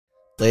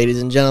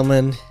Ladies and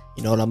gentlemen,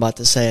 you know what I'm about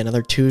to say.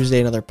 Another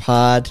Tuesday, another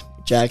pod.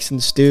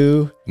 Jackson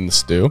Stew. In the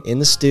stew. In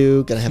the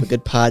stew. Gonna have a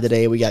good pod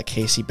today. We got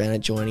Casey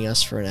Bennett joining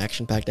us for an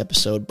action-packed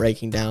episode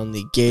breaking down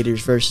the Gators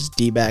versus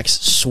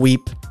D-backs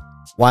sweep.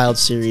 Wild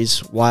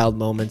series, wild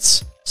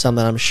moments. Some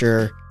that I'm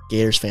sure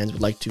Gators fans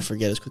would like to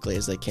forget as quickly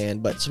as they can.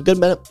 But some good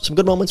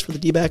moments for the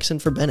D-backs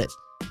and for Bennett.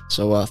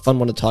 So fun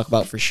one to talk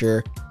about for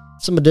sure.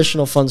 Some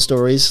additional fun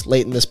stories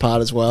late in this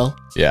pod as well.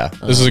 Yeah,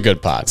 this is a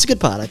good pod. It's a good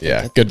pod, I think.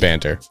 Yeah, good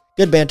banter.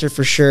 Good banter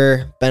for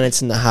sure.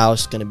 Bennett's in the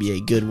house. Going to be a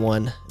good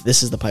one.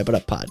 This is the Pipe It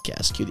Up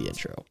podcast. Cue the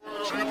intro.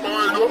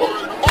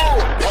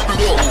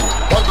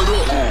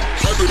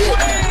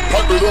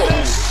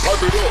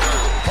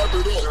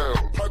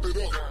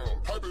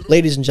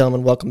 Ladies and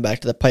gentlemen, welcome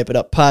back to the Pipe It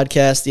Up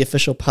podcast, the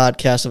official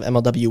podcast of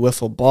MLW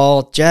Wiffle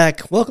Ball.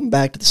 Jack, welcome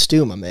back to the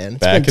stew, my man.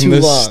 It's back been in too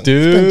the long.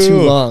 stew. It's been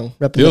too long.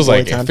 It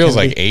feels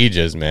like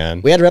ages,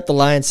 man. We had to rep the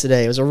Lions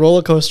today. It was a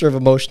roller coaster of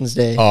emotions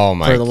day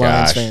for the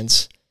Lions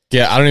fans.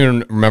 Yeah, I don't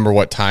even remember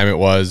what time it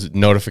was.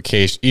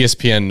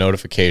 ESPN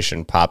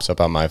notification pops up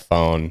on my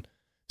phone.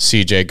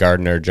 CJ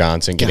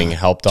Gardner-Johnson getting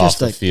helped off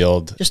the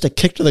field. Just a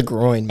kick to the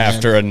groin, man.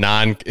 After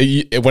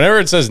whenever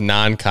it says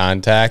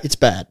non-contact, it's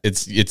bad.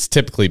 It's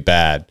typically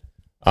bad.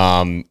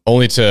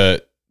 Only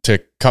to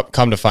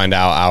come to find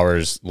out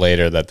hours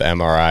later that the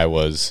MRI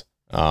was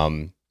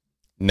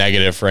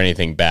negative for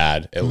anything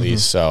bad, at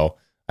least. So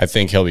I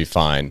think he'll be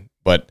fine.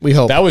 But we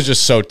hope. That was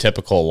just so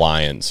typical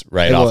Lions off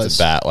the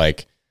bat.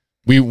 Like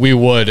we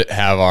would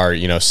have our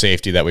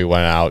safety that we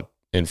went out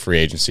in free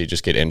agency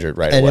just get injured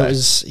right away. And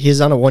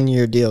he's on a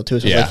 1-year deal too,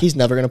 so it's like he's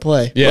never going to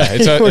play. Yeah,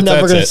 we're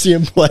never going to see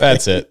him play.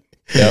 That's it.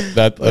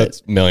 Yep,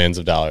 that's millions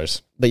of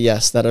dollars. But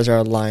yes, that is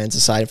our Lions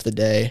aside for the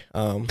day.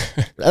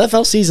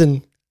 NFL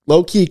season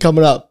low key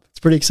coming up. It's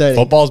pretty exciting.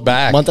 Football's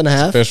back. Month and a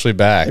half. It's officially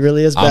back. It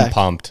really is back. I'm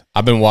pumped.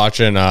 I've been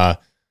watching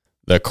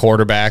the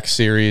quarterback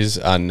series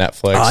on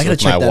Netflix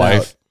with my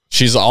wife. Out.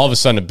 She's all of a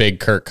sudden a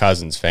big Kirk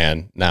Cousins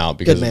fan now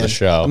because of the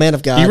show. A man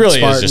of God. He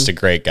really is just a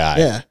great guy.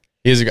 Yeah.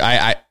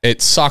 It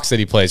sucks that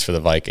he plays for the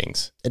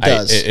Vikings. It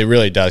does. It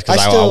really does because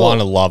I want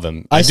to love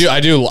him. I do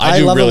love really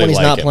him when like he's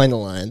not him. playing the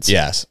Lions.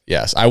 Yes.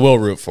 I will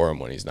root for him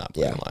when he's not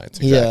playing the Lions.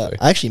 Exactly.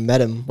 I actually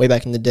met him way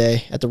back in the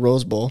day at the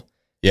Rose Bowl.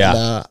 Yeah.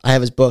 And, I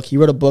have his book. He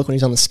wrote a book when he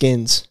was on the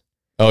Skins.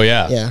 Oh,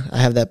 yeah. Yeah, I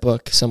have that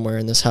book somewhere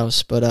in this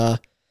house. But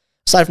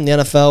aside from the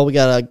NFL, we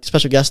got a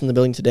special guest in the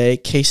building today,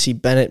 Casey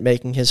Bennett,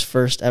 making his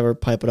first ever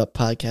Pipe It Up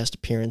podcast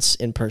appearance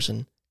in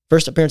person.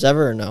 First appearance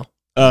ever or no?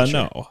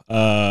 No.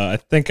 I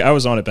think I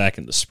was on it back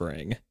in the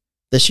spring.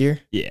 This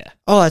year? Yeah.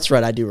 Oh, that's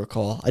right. I do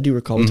recall. We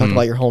talked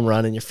about your home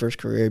run and your first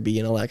career beat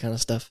and all that kind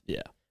of stuff.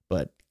 Yeah.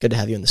 But good to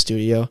have you in the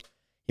studio.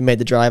 He made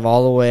the drive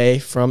all the way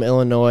from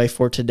Illinois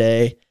for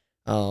today,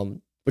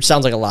 which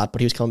sounds like a lot,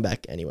 but he was coming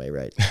back anyway,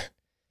 right?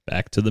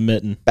 Back to the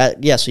mitten.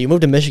 So you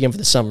moved to Michigan for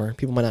the summer.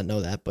 People might not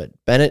know that, but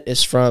Bennett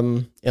is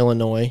from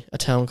Illinois, a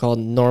town called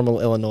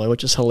Normal, Illinois,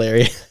 which is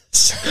hilarious.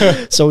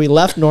 So we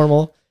left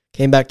Normal,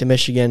 came back to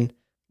Michigan.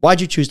 Why'd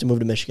you choose to move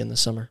to Michigan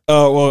this summer?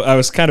 Well, I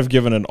was kind of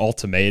given an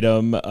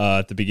ultimatum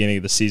at the beginning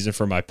of the season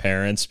from my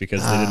parents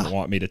because they didn't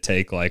want me to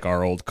take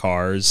our old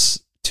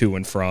cars to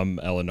and from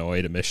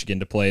Illinois to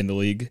Michigan to play in the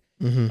league.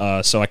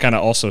 Mm-hmm. So I kind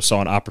of also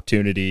saw an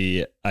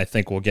opportunity, I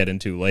think we'll get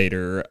into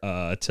later,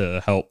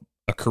 to help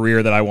a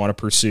career that I want to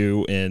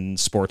pursue in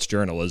sports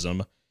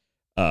journalism.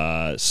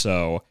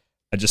 So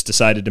I just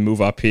decided to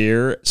move up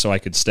here so I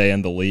could stay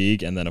in the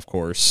league and then, of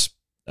course,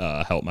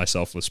 help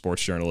myself with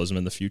sports journalism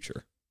in the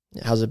future.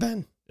 How's it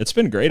been? It's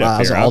been great up here. That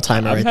was an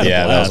all-timer right there.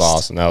 Yeah, that was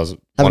awesome. That was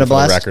having one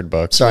for the record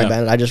book. Sorry,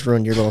 Bennett. I just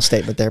ruined your little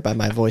statement there by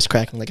my voice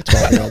cracking like a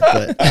 12-year-old.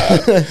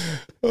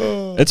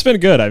 But it's been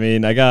good. I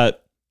mean, I got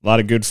a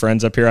lot of good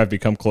friends up here. I've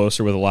become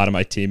closer with a lot of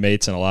my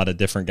teammates and a lot of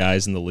different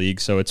guys in the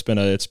league. So it's been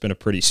a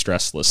pretty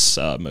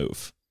stressless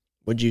move.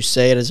 Would you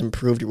say it has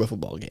improved your wiffle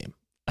ball game?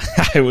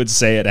 I would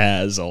say it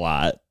has a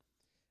lot.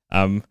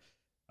 I'm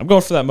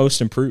going for that most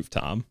improved,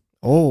 Tom.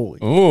 Oh,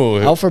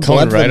 out for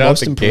blood right for out most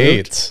the improved.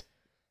 Gates.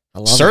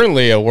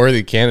 Certainly a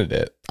worthy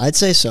candidate. I'd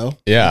say so.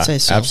 Yeah,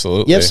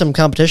 absolutely. You have some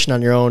competition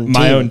on your own team.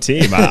 My own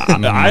team.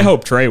 I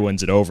hope Trey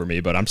wins it over me,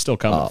 but I'm still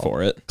coming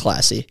for it.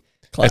 Classy.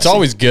 It's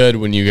always good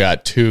when you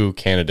got two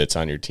candidates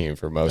on your team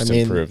for most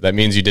improved. That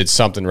means you did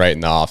something right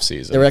in the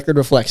offseason. The record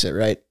reflects it,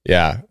 right?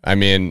 Yeah. I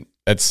mean,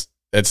 it's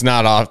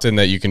not often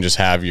that you can just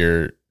have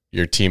your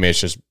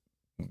teammates just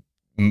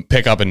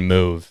pick up and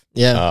move.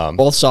 Yeah,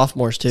 both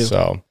sophomores too.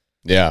 So,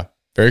 yeah.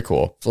 Very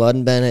cool. Flood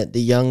and Bennett, the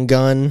young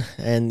gun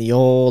and the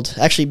old.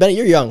 Actually, Bennett,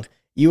 you're young.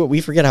 We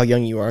forget how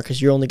young you are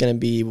because you're only going to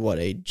be,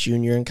 a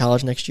junior in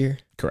college next year?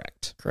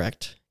 Correct.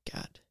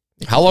 God.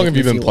 How long have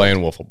you been playing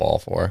wiffle ball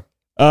for?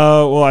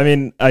 Well, I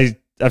mean,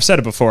 I've said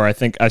it before. I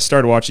think I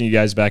started watching you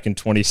guys back in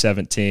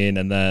 2017,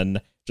 and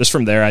then just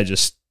from there,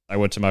 I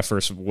went to my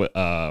first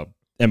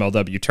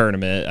MLW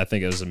tournament. I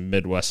think it was a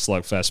Midwest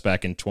Slugfest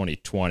back in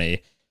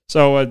 2020.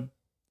 So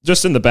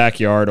just in the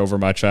backyard over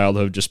my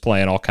childhood, just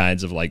playing all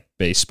kinds of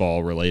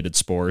baseball related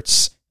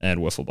sports, and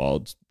wiffle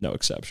ball, no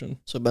exception.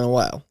 So it's been a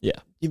while. Yeah.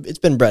 It's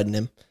been bred in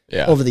him.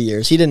 over the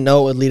years. He didn't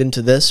know it would lead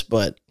into this,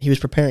 but he was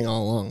preparing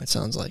all along, it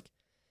sounds like.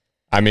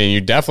 I mean,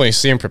 you definitely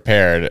seem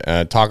prepared.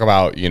 Talk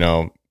about,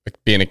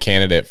 being a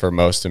candidate for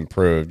most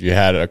improved. You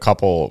had a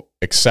couple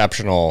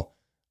exceptional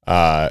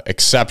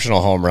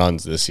home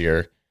runs this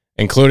year,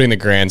 including the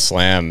grand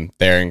slam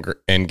there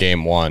in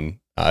game one.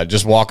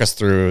 Just walk us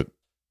through,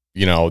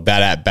 that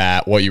at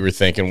bat, what you were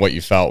thinking, what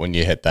you felt when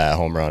you hit that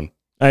home run.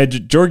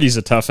 Jorgie's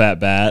a tough at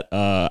bat.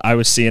 I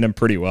was seeing him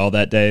pretty well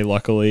that day.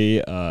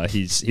 Luckily,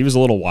 he was a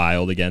little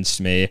wild against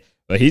me,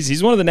 but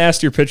he's one of the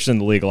nastier pitchers in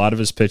the league. A lot of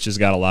his pitches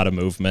got a lot of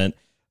movement.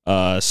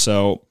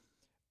 So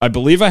I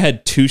believe I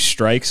had 2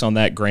 strikes on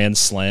that grand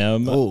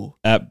slam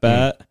at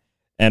bat,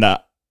 and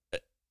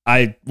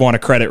I want to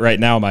credit right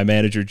now my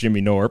manager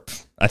Jimmy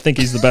Norp. I think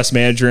he's the best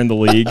manager in the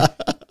league.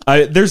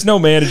 There's no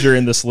manager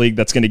in this league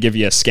that's going to give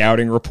you a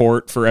scouting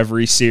report for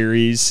every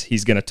series.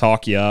 He's going to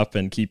talk you up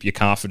and keep you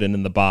confident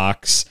in the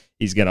box.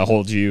 He's going to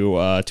hold you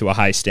to a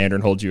high standard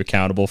and hold you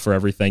accountable for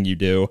everything you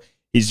do.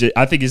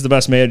 I think he's the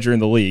best manager in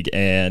the league,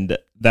 and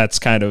that's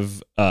kind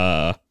of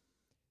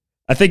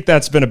I think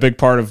that's been a big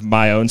part of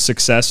my own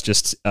success,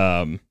 just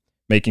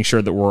making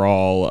sure that we're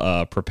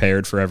all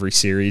prepared for every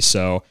series.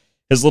 So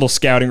his little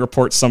scouting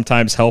reports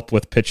sometimes help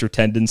with pitcher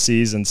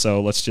tendencies, and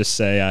so let's just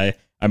say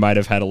I might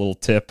have had a little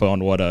tip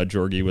on what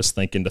Jorgie was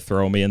thinking to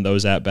throw me in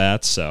those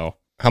at-bats. So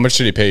how much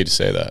did he pay you to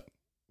say that?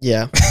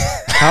 Yeah.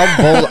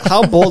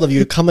 How bold of you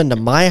to come into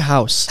my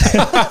house,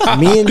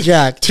 me and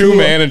Jack, two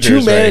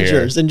managers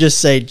right, and just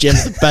say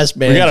Jim's the best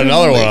manager. We got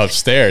another one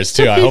upstairs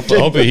too. I hope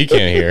that he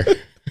can't hear.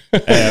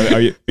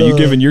 Are you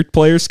giving your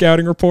players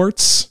scouting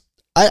reports?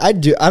 I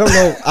do. I don't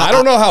know. I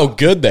don't know how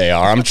good they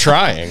are. I'm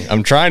trying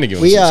to give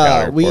them some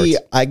scouting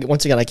reports.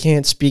 Once again, I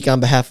can't speak on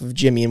behalf of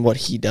Jimmy and what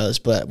he does,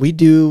 but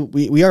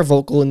we are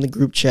vocal in the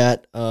group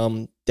chat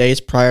days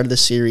prior to the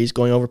series,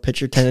 going over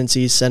pitcher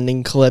tendencies,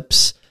 sending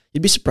clips. You'd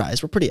be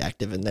surprised. We're pretty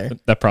active in there.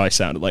 That probably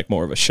sounded like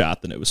more of a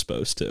shot than it was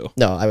supposed to.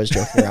 No, I was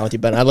joking around with you,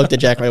 Ben. I looked at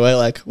Jack right away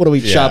like, what do we,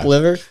 chop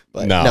liver?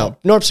 But no,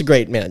 Norp's a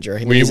great manager.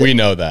 We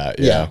know that,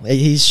 yeah.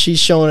 She's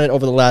shown it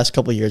over the last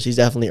couple of years. He's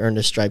definitely earned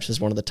his stripes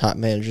as one of the top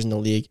managers in the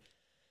league.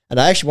 And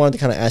I actually wanted to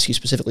kind of ask you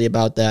specifically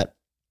about that.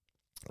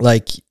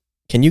 Like,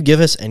 can you give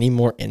us any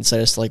more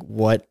insight as to like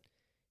what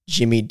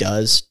Jimmy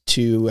does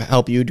to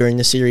help you during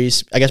the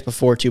series? I guess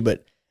before too, but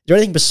is there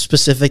anything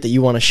specific that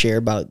you want to share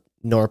about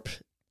Norp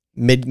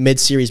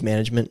mid-series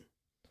management?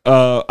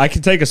 I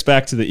can take us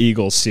back to the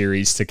Eagles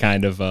series to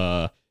kind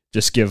of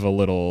just give a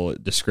little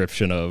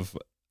description of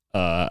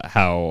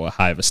how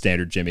high of a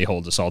standard Jimmy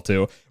holds us all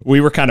to.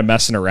 We were kind of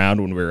messing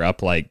around when we were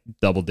up like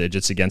double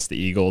digits against the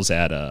Eagles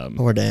at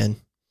Poor Dan.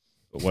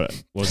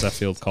 What was that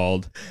field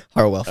called?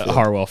 Harwell Field.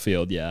 Harwell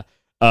Field, yeah.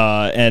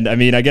 And I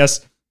mean, I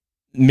guess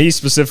me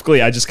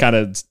specifically, I just kind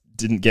of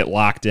didn't get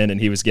locked in,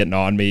 and he was getting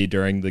on me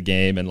during the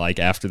game and like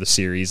after the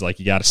series. Like,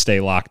 you got to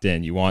stay locked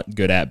in. You want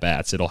good at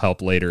bats. It'll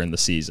help later in the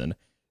season.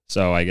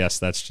 So I guess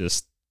that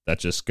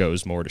just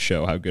goes more to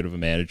show how good of a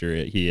manager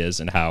he is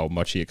and how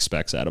much he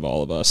expects out of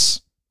all of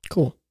us.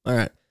 Cool. All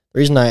right. The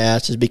reason I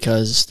asked is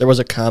because there was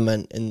a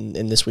comment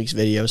in this week's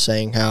video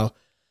saying how,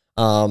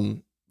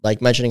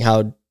 mentioning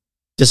how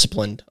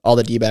disciplined all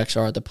the D-backs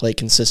are at the plate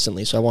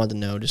consistently. So I wanted to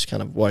know just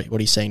kind of what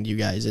he's saying to you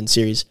guys in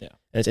series. Yeah.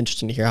 And it's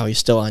interesting to hear how he's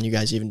still on you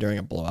guys even during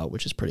a blowout,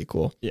 which is pretty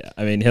cool. Yeah.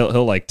 I mean,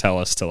 he'll like tell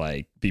us to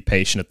like be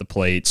patient at the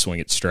plate, swing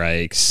at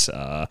strikes.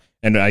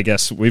 And I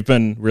guess we've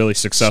been really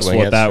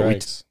successful at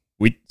that.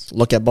 We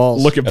look at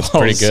balls. That's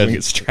pretty good. Swing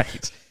at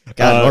strikes.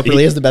 God, Norp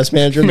really is the best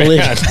manager in the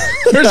league.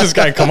 Where's this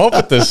guy come up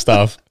with this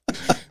stuff?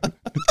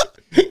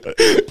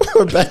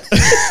 Poor Bennett.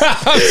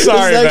 I'm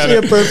sorry, This is actually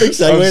Bennett. a perfect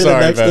segue to the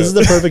next. This is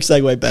the perfect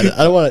segue, Bennett.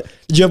 I don't want to.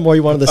 Did you have more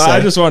you wanted to say? I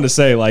just wanted to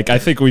say, like, I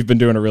think we've been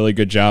doing a really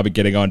good job at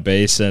getting on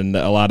base, and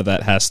a lot of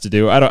that has to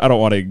do. I don't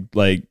want to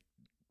like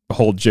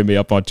hold Jimmy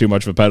up on too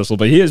much of a pedestal,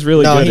 but he is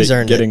really good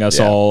at getting us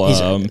all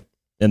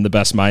in the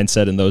best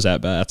mindset in those at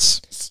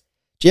bats.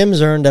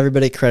 Jim's earned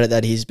everybody credit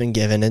that he's been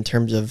given in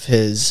terms of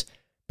his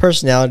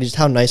personality, just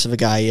how nice of a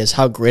guy he is,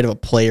 how great of a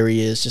player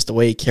he is, just the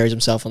way he carries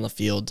himself on the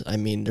field. I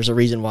mean, there's a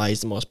reason why he's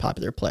the most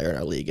popular player in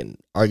our league and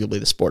arguably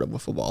the sport of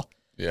football.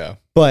 Yeah.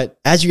 But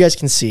as you guys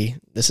can see,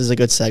 this is a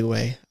good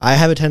segue. I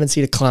have a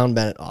tendency to clown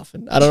Bennett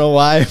often. I don't know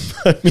why,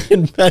 but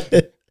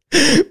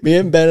me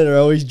and Bennett are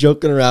always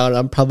joking around.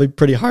 I'm probably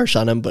pretty harsh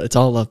on him, but it's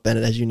all love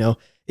Bennett, as you know.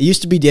 It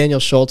used to be Daniel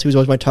Schultz, who was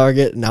always my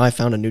target, and now I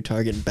found a new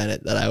target in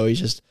Bennett that I always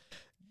just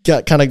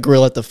got kind of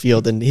grill at the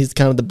field, and he's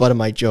kind of the butt of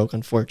my joke,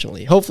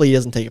 unfortunately. Hopefully he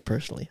doesn't take it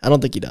personally. I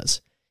don't think he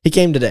does. He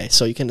came today,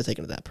 so you can't have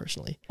taken it that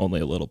personally. Only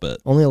a little bit.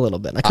 Only a little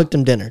bit. And I cooked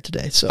him dinner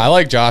today. So I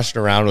like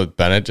joshing around with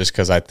Bennett just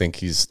because I think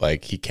he's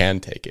like, he can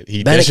take it.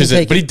 He dishes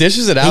it, but he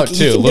dishes it out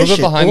too. A little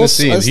bit behind the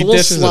scenes. He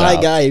dishes it out. He's a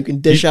sly guy who can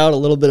dish out a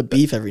little bit of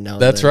beef every now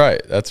and then.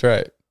 That's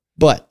right.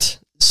 But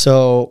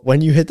so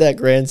when you hit that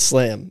grand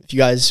slam, if you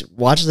guys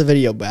watch the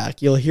video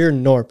back, you'll hear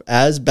Norp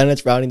as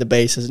Bennett's rounding the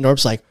bases.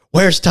 Norp's like,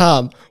 "Where's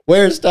Tom?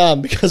 Where's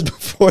Tom?" Because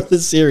before the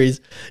series,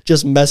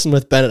 just messing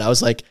with Bennett, I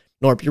was like,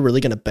 Norp, you're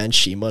really going to bench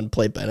Shima and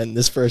play Bennett in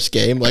this first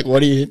game? Like,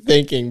 what are you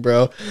thinking,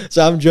 bro?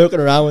 So I'm joking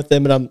around with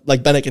him, and I'm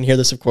like, Bennett can hear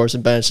this, of course,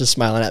 and Bennett's just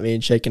smiling at me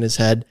and shaking his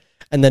head.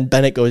 And then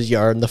Bennett goes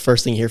yard, and the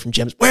first thing you hear from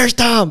Jim is, "Where's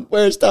Tom?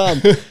 Where's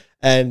Tom?"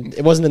 And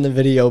it wasn't in the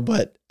video,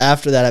 but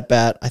after that at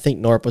bat, I think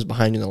Norp was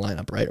behind you in the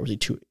lineup, right? Or was he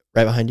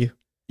right behind you?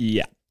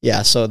 Yeah.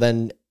 Yeah, so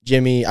then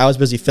Jimmy, I was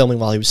busy filming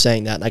while he was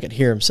saying that, and I could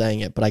hear him saying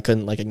it, but I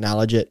couldn't, like,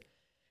 acknowledge it.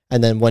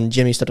 And then when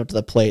Jimmy stepped up to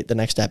the plate, the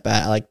next at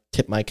bat, I, like,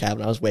 tipped my cap,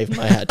 and I was waving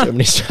my hat to him,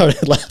 and he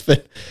started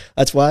laughing.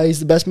 That's why he's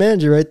the best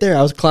manager right there.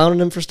 I was clowning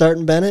him for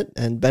starting Bennett,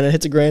 and Bennett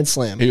hits a grand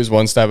slam. He was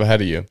one step ahead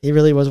of you. He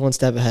really was one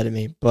step ahead of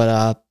me,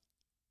 but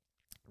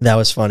that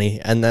was funny.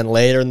 And then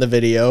later in the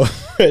video,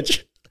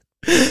 which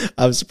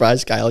I was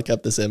surprised Kyle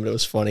kept this in, but it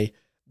was funny.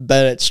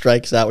 Bennett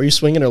strikes out. Were you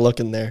swinging or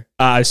looking there?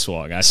 I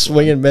swung.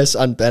 Swing and miss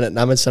on Bennett, and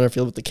I'm in center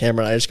field with the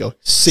camera, and I just go,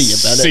 "See you,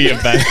 Bennett." See you,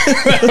 Bennett.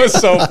 That was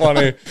so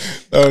funny.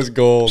 That was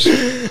gold.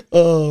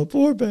 Oh,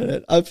 poor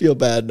Bennett. I feel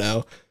bad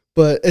now,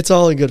 but it's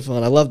all in good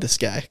fun. I love this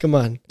guy. Come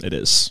on. It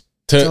is.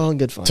 It's all in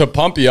good fun. To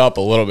pump you up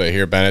a little bit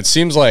here, Ben, it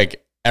seems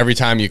like every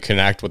time you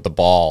connect with the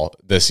ball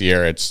this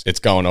year, it's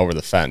going over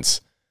the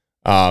fence.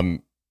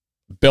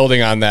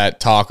 Building on that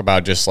talk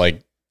about just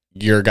like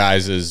your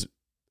guys'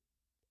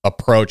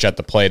 approach at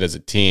the plate as a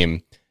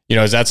team,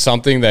 is that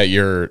something that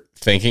you're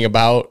thinking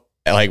about?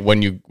 Like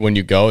when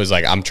you go is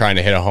like, I'm trying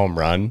to hit a home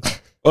run.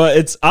 Well,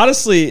 it's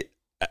honestly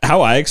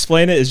how I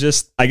explain it is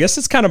just, I guess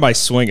it's kind of my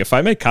swing. If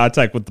I make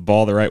contact with the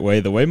ball the right way,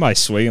 the way my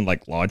swing and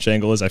like launch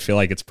angle is, I feel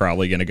like it's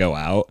probably going to go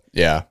out.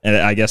 Yeah. And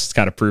I guess it's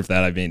kind of proof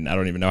that. I mean, I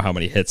don't even know how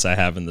many hits I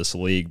have in this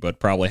league, but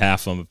probably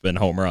half of them have been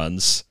home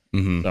runs.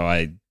 Mm-hmm. So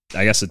I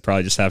guess it'd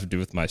probably just have to do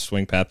with my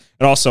swing path.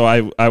 And also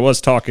I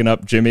was talking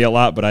up Jimmy a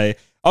lot, but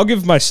I'll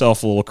give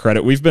myself a little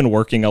credit. We've been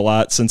working a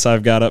lot since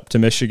I've got up to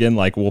Michigan.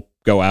 Like we'll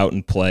go out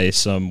and play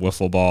some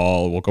wiffle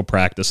ball. We'll go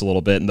practice a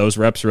little bit, and those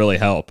reps really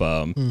help.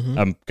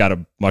 I've got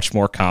a much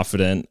more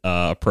confident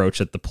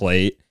approach at the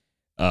plate,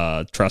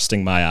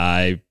 trusting my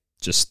eye,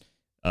 just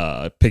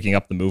picking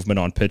up the movement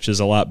on pitches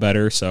a lot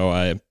better. So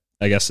I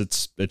guess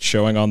it's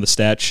showing on the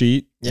stat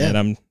sheet, and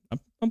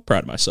I'm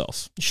proud of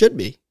myself. You should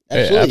be.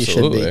 Absolutely, you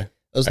should be.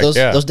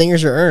 Those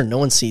dingers are earned. No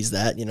one sees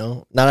that,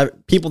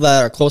 Not people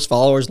that are close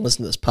followers and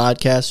listen to this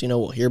podcast,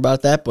 will hear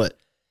about that, but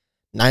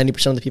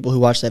 90% of the people who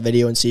watch that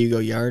video and see you go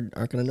yard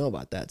aren't going to know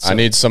about that. So I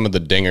need some of the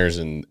dingers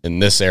in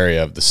this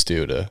area of the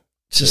stew to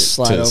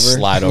slide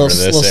over to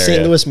this little area.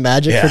 St. Louis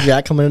magic for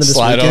Jack coming into this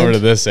slide weekend. Over to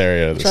this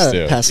area of the Try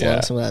stew. to pass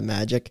along some of that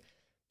magic.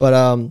 But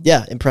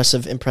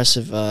impressive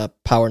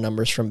power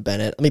numbers from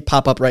Bennett. Let me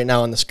pop up right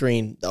now on the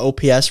screen the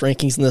OPS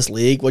rankings in this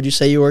league. Would you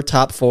say you were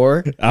top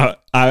 4?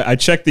 I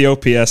checked the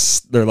OPS.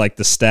 They're like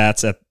the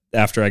stats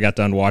after I got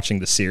done watching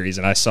the series,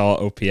 and I saw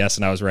OPS,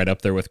 and I was right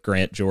up there with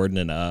Grant,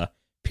 Jordan, and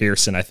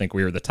Pearson. I think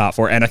we were the top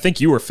 4, and I think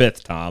you were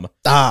 5th, Tom.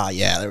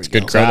 Yeah, there we go.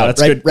 Good crowd.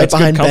 So right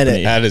behind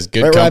Bennett. That is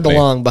good. Right company. where I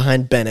belong,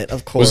 behind Bennett,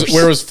 of course.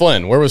 Where was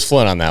Flynn? Where was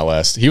Flynn on that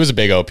list? He was a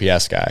big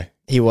OPS guy.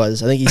 He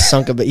was. I think he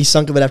sunk a bit. He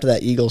sunk a bit after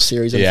that Eagles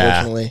series,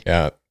 unfortunately.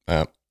 Yeah.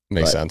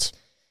 Makes sense.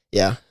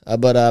 Yeah,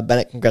 but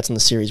Bennett, congrats on the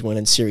series win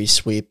and series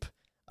sweep.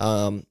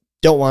 Don't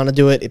want to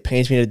do it. It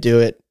pains me to do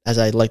it, as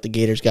I like the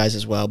Gators guys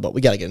as well, but we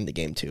got to get into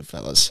game 2,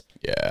 fellas.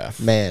 Yeah.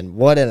 Man,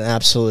 what an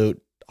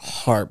absolute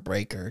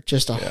heartbreaker.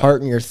 Just a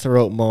heart in your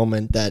throat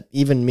moment that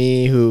even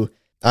me, who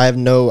I had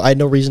no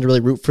reason to really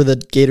root for the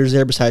Gators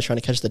there besides trying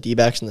to catch the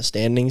D-backs in the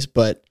standings,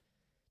 but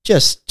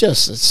just a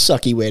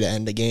sucky way to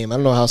end the game. I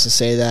don't know how else to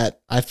say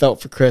that. I felt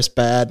for Chris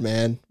bad,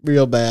 man.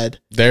 Real bad.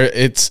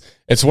 It's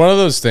one of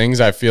those things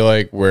I feel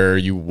like where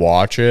you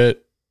watch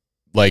it,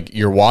 like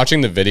you're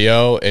watching the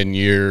video and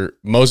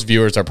most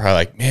viewers are probably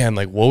like, man,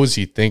 like what was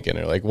he thinking?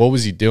 Or like, what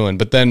was he doing?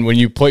 But then when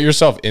you put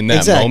yourself in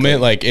that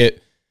moment, like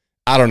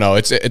I don't know.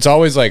 It's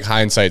always like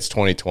hindsight's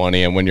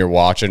 20/20. And when you're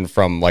watching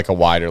from like a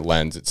wider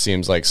lens, it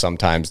seems like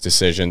sometimes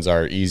decisions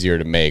are easier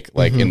to make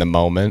like in the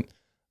moment.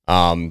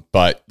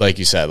 But like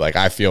you said, like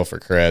I feel for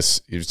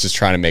Chris. He was just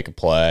trying to make a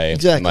play.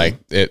 Exactly. And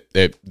like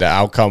the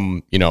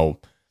outcome,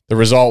 the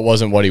result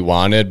wasn't what he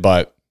wanted,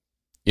 but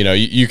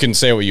you can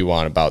say what you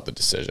want about the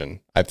decision.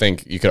 I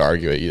think you could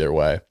argue it either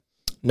way.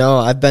 No,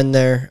 I've been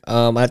there.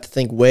 I have to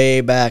think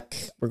way back.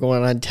 We're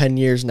going on 10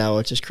 years now,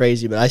 which is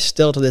crazy, but I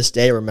still to this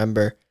day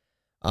remember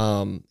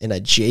in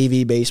a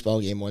JV baseball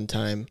game one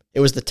time. It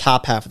was the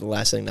top half of the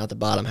last inning, not the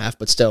bottom half,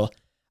 but still,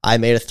 I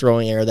made a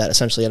throwing error that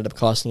essentially ended up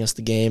costing us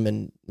the game.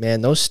 And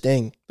man, those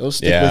sting. Those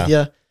stick with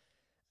you.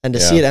 And to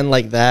see it end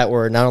like that,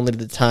 where not only did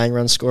the tying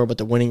run score, but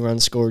the winning run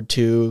scored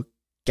too.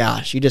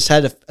 Gosh, you just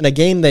had in a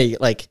game they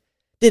like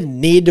didn't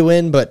need to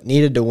win, but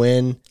needed to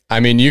win.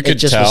 I mean, you could it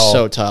just tell was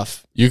so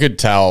tough. You could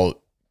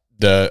tell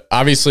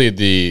obviously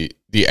the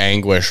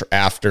anguish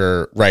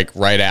after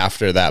right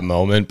after that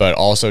moment, but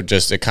also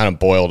just it kind of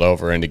boiled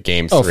over into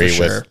game 3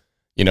 with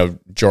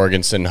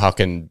Jorgensen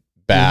hucking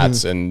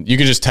bats, and you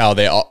could just tell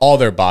all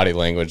their body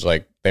language,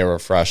 like they were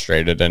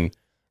frustrated, and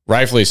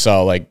rightfully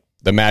so. Like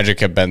the magic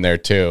had been there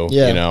too,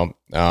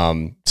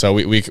 so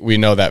we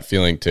know that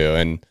feeling too.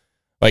 And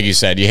like you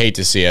said, you hate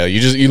to see it.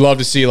 You love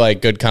to see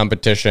like good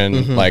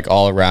competition, like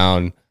all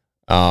around.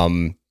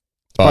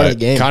 part of the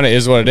game. Kind of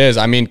is what it is.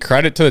 I mean,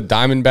 credit to the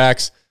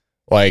Diamondbacks.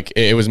 Like,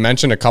 it was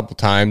mentioned a couple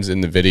times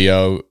in the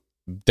video.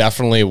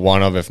 Definitely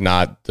one of, if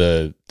not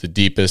the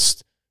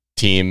deepest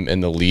team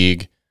in the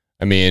league.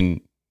 I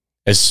mean,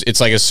 it's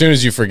like as soon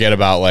as you forget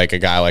about like a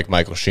guy like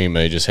Michael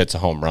Shima, he just hits a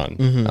home run.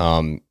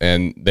 Mm-hmm.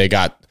 And they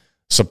got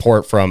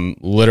support from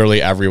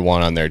literally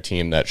everyone on their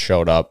team that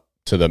showed up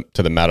to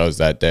the Meadows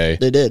that day.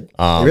 They did.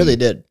 They really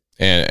did.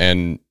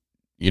 And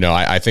you know,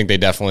 I think they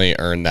definitely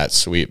earned that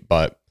sweep.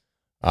 But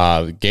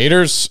the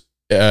Gators,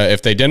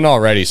 if they didn't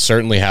already,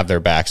 certainly have their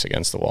backs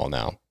against the wall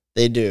now.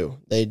 They do.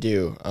 They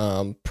do.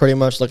 Pretty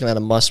much looking at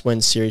a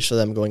must-win series for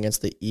them going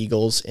against the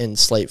Eagles in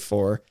Slate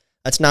 4.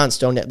 That's not in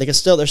stone yet.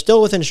 They're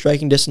still within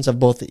striking distance of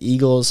both the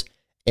Eagles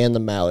and the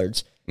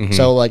Mallards. Mm-hmm.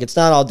 So like it's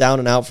not all down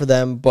and out for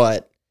them,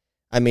 but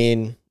I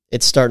mean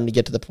it's starting to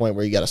get to the point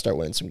where you got to start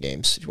winning some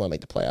games if you want to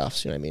make the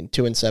playoffs. You know what I mean?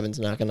 2-7 is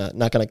not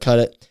gonna cut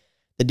it.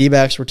 The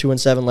D-backs were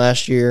 2-7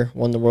 last year,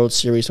 won the World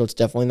Series, so it's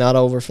definitely not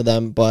over for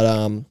them.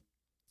 But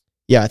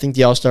yeah, I think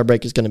the All-Star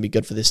break is going to be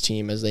good for this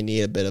team as they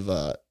need a bit of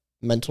a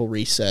mental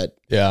reset.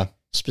 Yeah,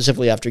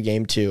 specifically after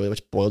Game 2,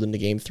 which boiled into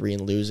Game 3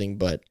 and losing,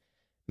 but.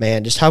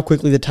 Man, just how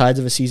quickly the tides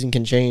of a season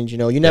can change. You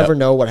know, you never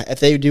know what if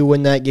they do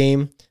win that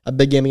game, a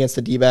big game against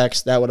the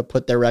D-backs, that would have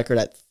put their record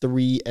at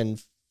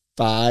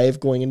 3-5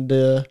 going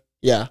into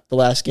the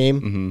last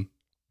game. Mm-hmm.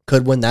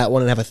 Could win that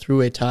one and have a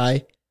throughway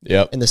tie.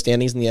 In the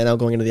standings in the NL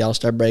going into the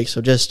All-Star break. So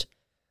just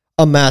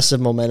a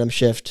massive momentum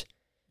shift.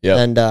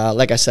 And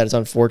like I said, it's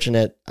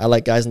unfortunate. I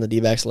like guys in the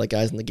D-backs, I like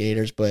guys in the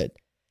Gators, but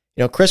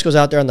you know, Chris goes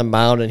out there on the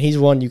mound and he's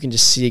one you can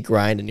just see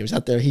grinding. He was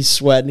out there, he's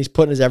sweating, he's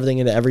putting his everything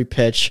into every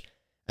pitch.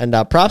 And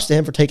props to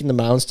him for taking the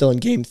mound still in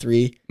Game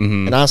 3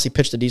 and honestly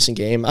pitched a decent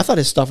game. I thought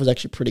his stuff was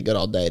actually pretty good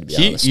all day, to be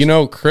honest. You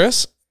know,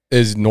 Chris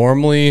is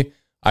normally,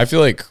 I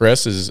feel like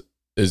Chris is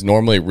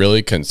normally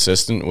really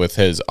consistent with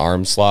his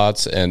arm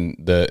slots and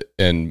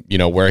you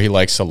know, where he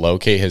likes to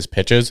locate his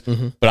pitches.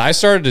 But I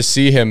started to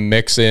see him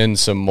mix in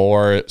some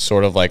more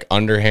sort of like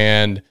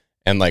underhand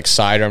and like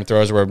sidearm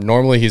throws where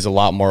normally he's a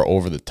lot more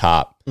over the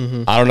top.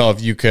 I don't know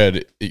if you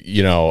could,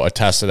 you know,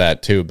 attest to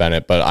that too,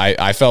 Bennett, but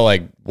I felt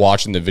like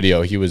watching the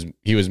video, he was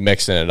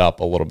mixing it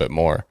up a little bit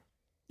more.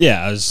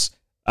 Yeah,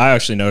 I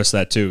actually noticed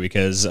that too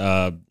because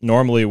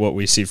normally what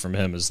we see from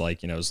him is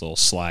like, you know, his little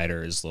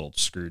slider, his little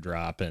screw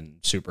drop and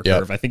super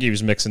curve. I think he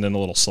was mixing in a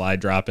little slide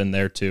drop in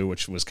there too,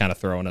 which was kind of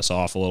throwing us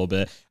off a little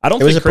bit.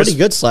 It was a pretty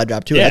good slide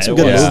drop too. That's a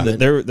good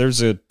movement.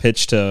 There's a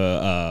pitch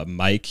to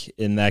Mike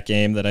in that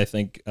game that I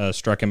think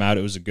struck him out.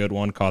 It was a good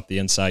one, caught the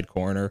inside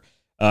corner.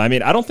 I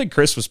mean, I don't think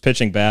Chris was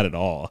pitching bad at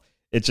all.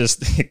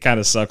 It kind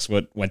of sucks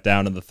what went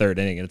down in the third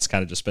inning, and it's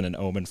kind of just been an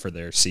omen for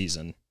their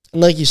season.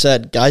 And like you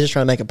said, guys just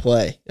trying to make a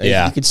play.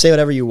 You could say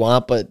whatever you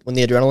want, but when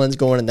the adrenaline's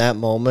going in that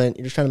moment,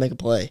 you're just trying to make a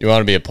play. You want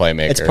to be a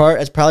playmaker.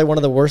 It's probably one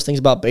of the worst things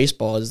about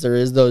baseball is there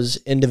is those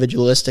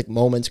individualistic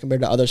moments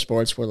compared to other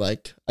sports where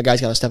like a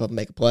guy's got to step up and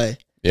make a play.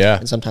 Yeah.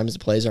 And sometimes the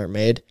plays aren't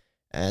made,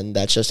 and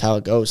that's just how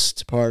it goes.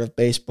 It's part of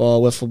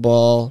baseball, wiffle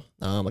ball.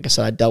 Like I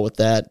said, I dealt with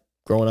that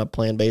growing up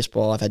playing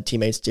baseball. I've had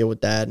teammates deal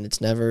with that, and it's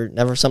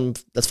never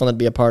something that's fun to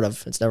be a part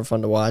of. It's never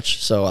fun to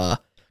watch. So,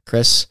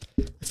 Chris,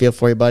 I feel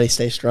for you, buddy.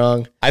 Stay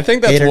strong. I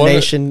think that's Gator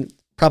Nation.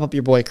 Prop up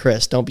your boy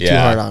Chris. Don't be too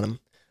hard on him.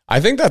 I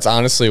think that's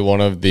honestly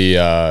one of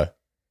the,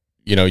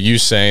 you know, you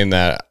saying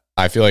that.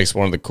 I feel like it's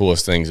one of the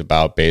coolest things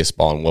about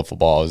baseball and wiffle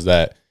ball is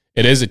that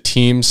it is a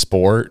team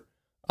sport,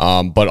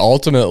 but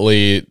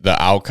ultimately the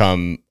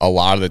outcome a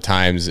lot of the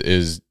times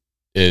is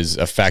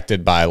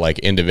affected by like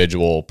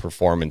individual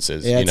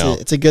performances. Yeah, you know,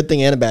 it's a good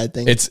thing and a bad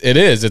thing. It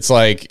is. It's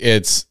like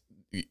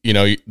you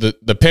know,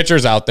 the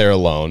pitcher's out there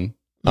alone.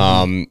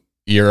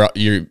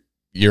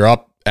 You're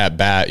up at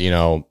bat, you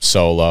know,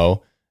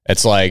 solo.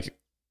 It's like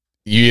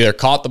you either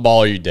caught the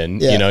ball or you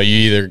didn't. You know,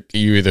 you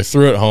either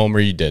threw it home or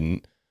you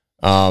didn't.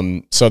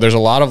 So there's a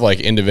lot of like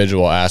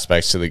individual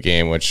aspects to the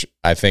game, which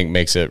I think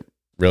makes it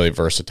really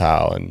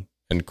versatile and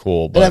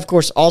cool. But of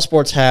course, all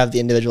sports have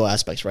the individual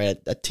aspects, right?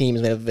 A team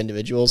is made up of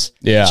individuals.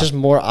 Yeah. It's just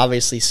more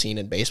obviously seen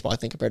in baseball, I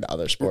think, compared to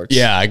other sports.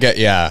 Yeah,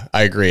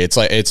 I agree. It's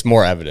like, it's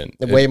more evident.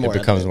 It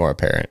becomes more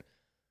apparent.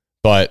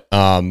 But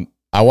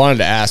I wanted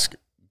to ask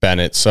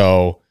Bennett,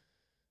 so,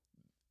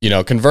 you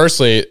know,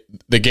 conversely,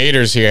 the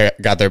Gators here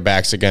got their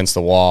backs against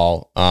the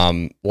wall,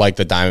 like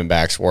the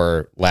Diamondbacks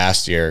were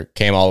last year,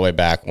 came all the way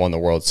back, won the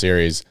World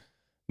Series.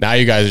 Now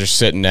you guys are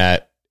sitting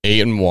at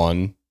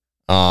 8-1.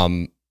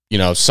 You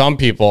know, some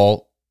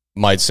people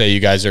might say you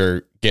guys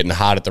are getting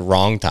hot at the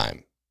wrong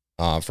time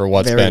for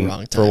what's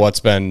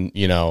been,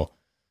 you know,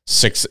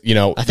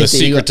 the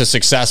secret to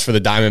success for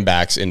the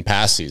Diamondbacks in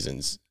past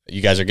seasons.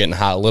 You guys are getting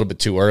hot a little bit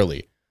too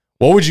early.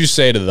 What would you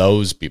say to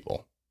those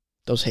people?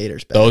 Those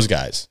haters, those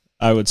guys.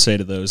 I would say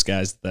to those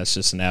guys that's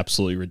just an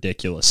absolutely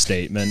ridiculous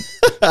statement.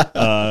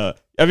 I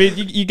mean,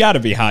 you got to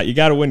be hot. You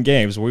got to win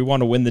games. We want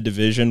to win the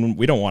division.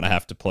 We don't want to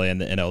have to play in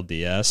the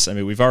NLDS. I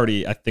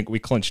mean, I think we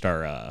clinched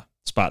our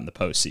spot in the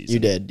postseason. You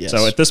did, yes.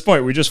 So at this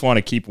point, we just want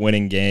to keep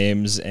winning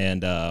games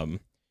and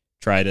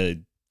try to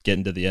get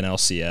into the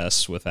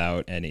NLCS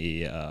without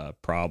any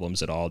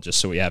problems at all, just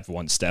so we have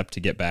one step to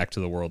get back to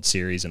the World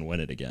Series and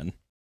win it again.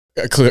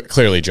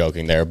 Clearly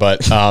joking there, but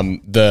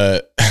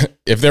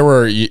if there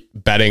were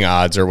betting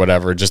odds or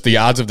whatever, just the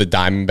odds of the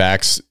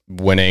Diamondbacks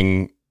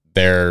winning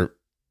their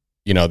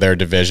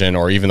division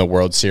or even the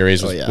World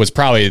Series was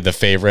probably the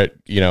favorite,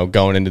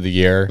 going into the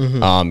year,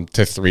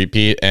 to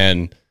three-peat.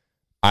 And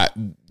I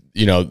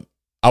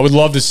would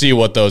love to see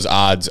how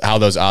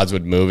those odds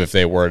would move if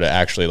they were to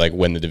actually like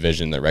win the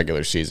division in the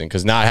regular season,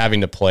 because not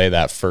having to play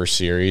that first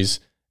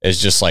series is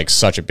just like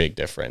such a big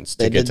difference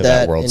to get to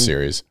that World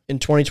Series. In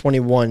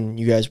 2021,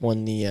 you guys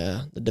won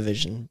the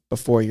division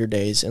before your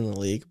days in the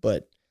league,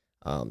 but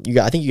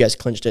I think you guys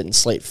clinched it in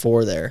Slate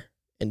 4 there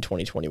in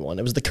 2021.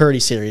 It was the Curdy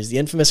series, the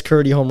infamous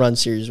Curdy home run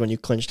series, when you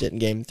clinched it in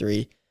Game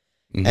 3.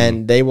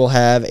 And they will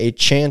have a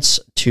chance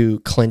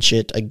to clinch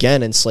it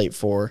again in Slate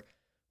 4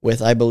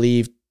 with, I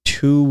believe,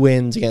 2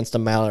 wins against the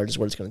Mallards is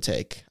what it's going to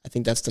take. I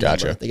think that's the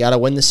number. They got to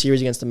win the series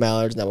against the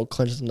Mallards, and that will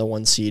clinch them the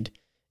 1 seed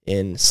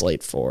in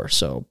Slate 4.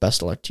 So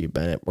best of luck to you,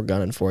 Bennett. We're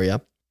gunning for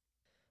you.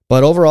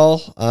 But overall,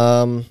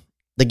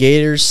 the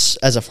Gators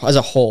as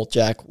a whole,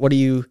 Jack, what are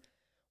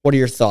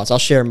your thoughts? I'll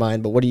share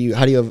mine, but how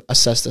do you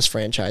assess this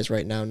franchise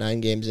right now?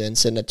 9 games in,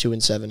 sitting at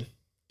 2-7.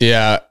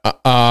 Yeah,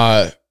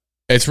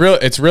 it's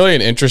really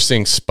an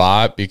interesting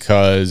spot,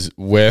 because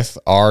with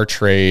our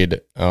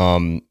trade,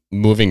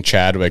 moving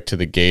Chadwick to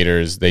the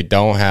Gators, they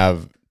don't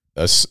have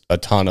a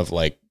ton of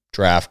like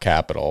draft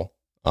capital.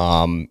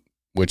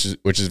 Which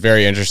is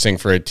very interesting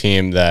for a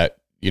team that,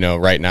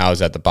 right now is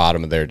at the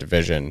bottom of their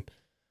division.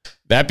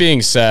 That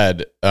being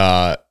said,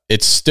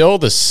 it's still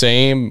the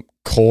same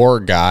core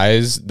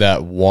guys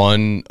that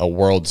won a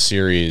World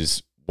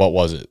Series. What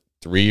was it?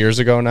 3 years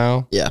ago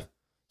now? Yeah.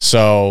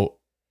 So,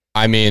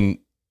 I mean,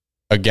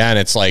 again,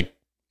 it's like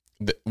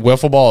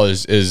wiffle ball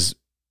is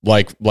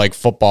like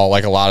football,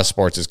 like a lot of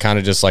sports, is kind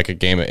of just like a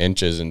game of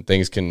inches, and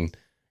things can,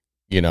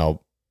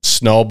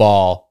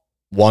 snowball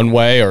one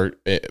way, or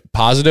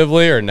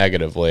positively or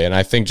negatively. And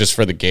I think just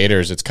for the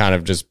Gators, it's kind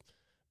of just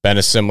been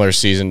a similar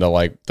season to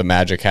like the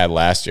Magic had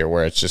last year,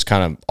 where it's just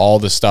kind of all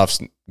the stuff's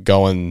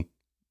going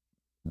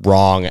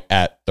wrong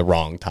at the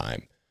wrong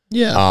time.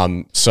 Yeah.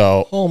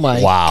 So, oh my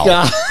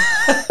God.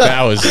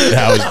 that was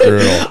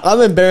brutal.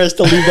 I'm embarrassed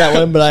to leave that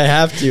one, but I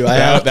have to.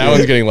 That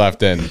one's getting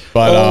left in.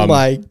 But oh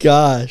my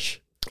gosh.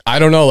 I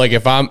don't know. Like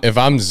if I'm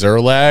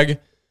Zerlag,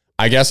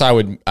 I guess I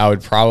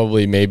would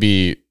probably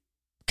maybe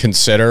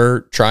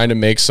consider trying to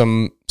make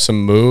some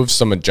moves,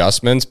 some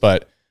adjustments,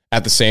 but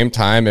at the same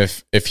time,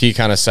 if he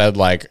kind of said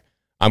like,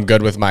 I'm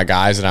good with my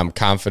guys and I'm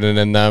confident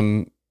in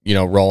them,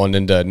 rolling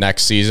into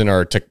next season,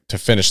 or to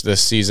finish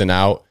this season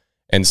out.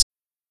 And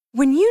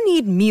when you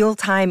need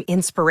mealtime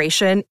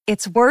inspiration,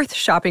 it's worth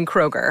shopping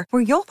Kroger,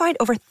 where you'll find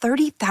over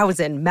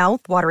 30,000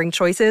 mouth-watering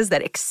choices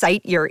that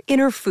excite your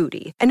inner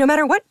foodie. And no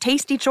matter what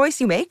tasty choice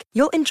you make,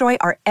 you'll enjoy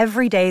our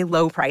everyday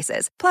low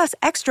prices, plus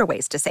extra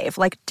ways to save,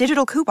 like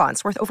digital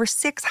coupons worth over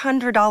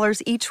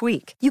 $600 each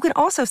week. You can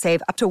also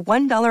save up to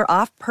 $1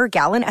 off per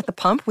gallon at the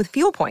pump with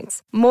fuel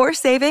points. More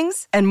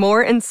savings and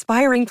more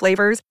inspiring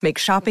flavors make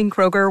shopping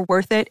Kroger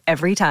worth it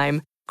every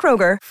time.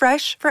 Kroger,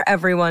 fresh for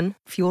everyone.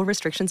 Fuel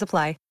restrictions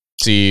apply.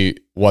 See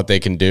what they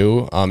can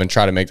do and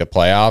try to make the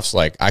playoffs.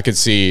 Like I could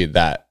see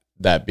that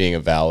being a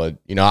valid,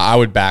 I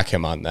would back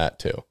him on that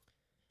too,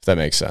 if that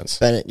makes sense.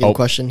 Bennett, you have a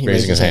question? He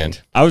raising his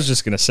hand. I was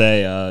just going to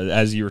say,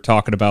 as you were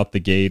talking about the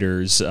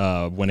Gators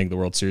winning the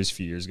World Series a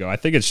few years ago, I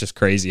think it's just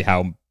crazy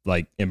how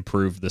like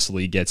improved this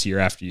league gets year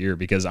after year,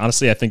 because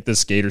honestly, I think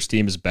this Gators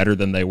team is better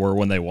than they were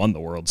when they won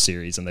the World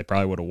Series, and they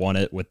probably would have won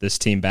it with this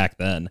team back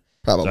then.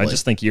 Probably. So I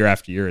just think year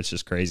after year, it's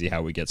just crazy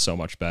how we get so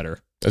much better.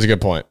 That's a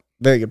good point.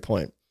 Very good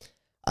point.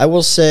 I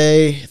will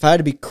say, if I had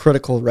to be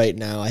critical right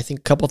now, I think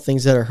a couple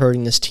things that are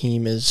hurting this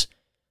team is,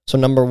 so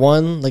number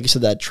one, like you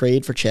said, that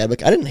trade for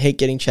Chadwick. I didn't hate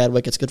getting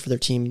Chadwick. It's good for their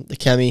team, the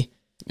Chemi.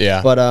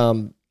 Yeah. But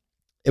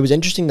it was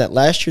interesting that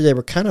last year they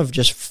were kind of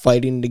just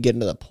fighting to get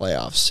into the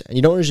playoffs. And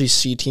you don't usually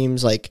see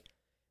teams like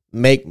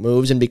make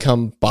moves and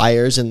become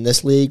buyers in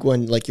this league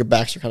when like your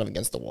backs are kind of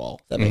against the wall.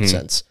 If that makes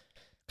sense.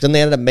 Then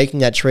they ended up making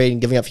that trade and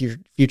giving up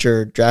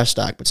future draft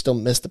stock, but still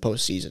missed the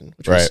postseason,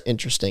 which was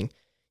interesting.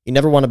 You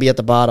never want to be at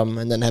the bottom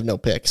and then have no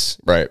picks.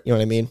 Right. You know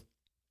what I mean?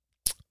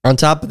 On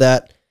top of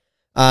that,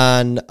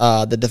 on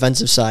the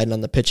defensive side and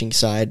on the pitching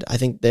side, I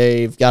think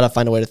they've got to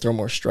find a way to throw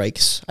more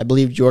strikes. I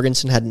believe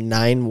Jorgensen had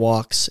 9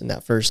 walks in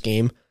that first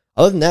game.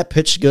 Other than that,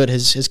 pitched good.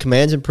 His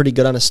command's been pretty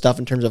good on his stuff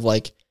in terms of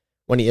like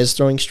when he is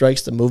throwing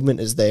strikes, the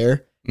movement is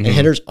there. And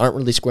hitters aren't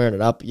really squaring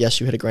it up. Yes,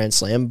 you hit a grand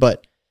slam,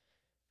 but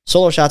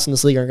solo shots in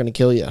this league aren't going to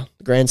kill you.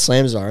 The grand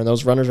slams are, and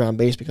those runners are on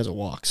base because of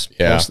walks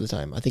most of the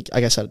time. I think,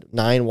 like I said,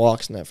 9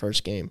 walks in that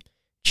first game.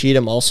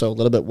 Cheatham also a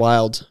little bit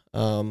wild.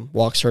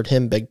 Walks hurt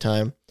him big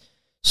time.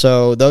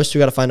 So those two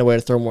got to find a way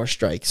to throw more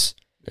strikes.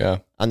 Yeah.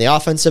 On the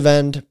offensive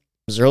end,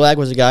 Zerlag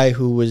was a guy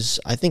who was,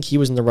 I think he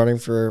was in the running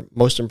for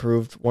most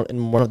improved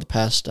in one of the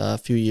past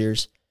few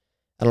years.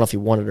 I don't know if he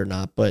won it or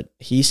not, but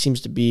he seems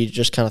to be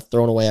just kind of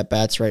throwing away at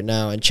bats right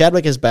now. And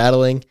Chadwick is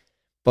battling,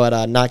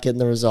 but not getting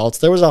the results.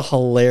 There was a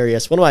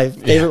hilarious, one of my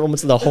favorite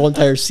moments of the whole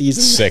entire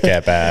season. Sick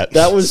at bat.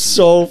 That was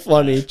so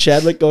funny.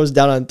 Chadwick goes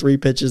down on 3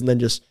 pitches and then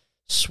just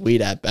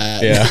sweet at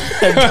bat. Yeah.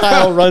 And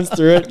Kyle runs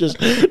through it, just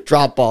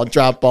drop ball.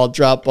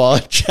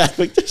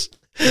 Chadwick just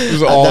It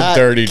was all that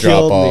dirty drop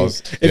killed me.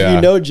 balls. If Yeah.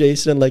 you know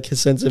Jason, like his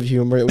sense of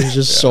humor, it was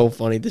just so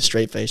funny. The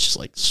straight face, just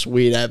like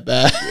sweet at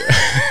bat.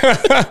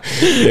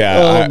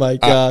 Yeah. Oh my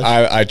gosh.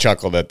 I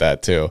chuckled at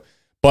that too.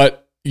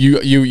 But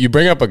you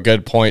bring up a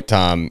good point,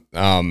 Tom,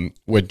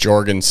 with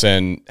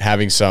Jorgensen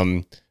having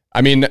some,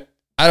 I mean,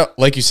 I don't,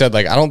 like you said,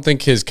 like, I don't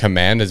think his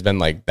command has been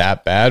like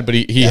that bad, but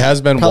he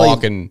has been probably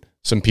walking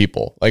some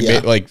people like,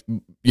 Yeah. like,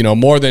 you know,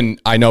 more than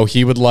I know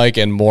he would like,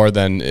 and more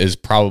than is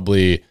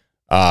probably,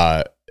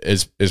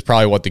 is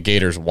probably what the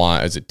Gators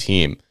want as a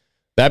team.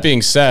 That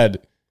being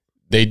said,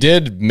 they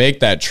did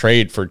make that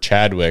trade for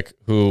Chadwick,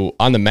 who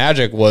on the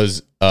Magic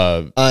was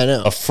I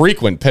know. a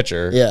frequent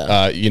pitcher.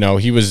 Yeah. You know,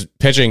 he was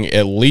pitching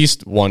at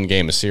least one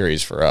game a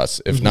series for us,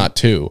 if not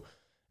two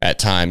at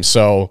times.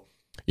 So,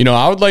 you know,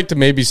 I would like to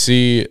maybe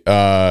see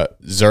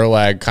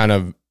Zerlag kind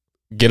of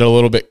get a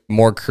little bit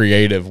more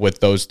creative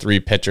with those three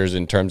pitchers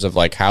in terms of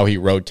like how he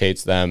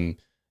rotates them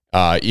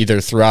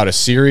either throughout a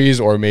series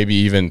or maybe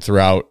even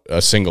throughout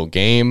a single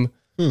game.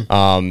 It's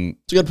a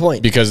good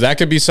point. Because that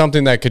could be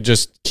something that could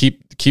just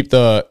keep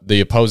the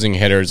opposing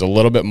hitters a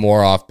little bit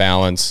more off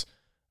balance.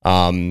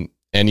 And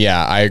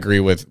yeah, I agree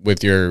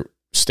with your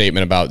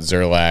statement about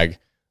Zerlag.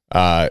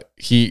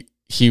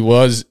 He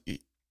was,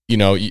 you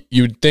know,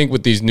 you'd think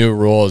with these new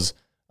rules,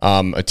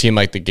 a team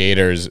like the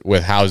Gators,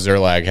 with how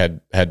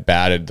Zerlag had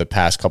batted the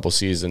past couple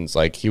seasons,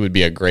 like he would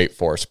be a great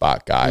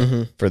 4-spot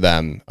guy for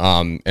them.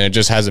 And it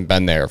just hasn't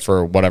been there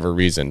for whatever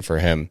reason for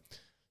him.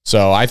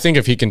 So I think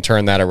if he can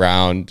turn that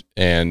around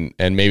and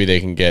maybe they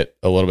can get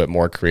a little bit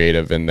more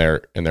creative in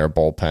their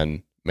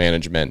bullpen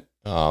management,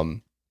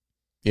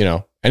 you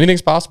know,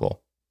 anything's possible.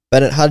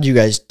 Bennett, how did you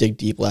guys dig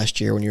deep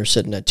last year when you were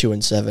sitting at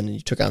 2-7 and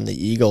you took on the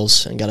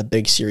Eagles and got a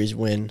big series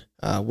win?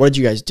 What did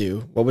you guys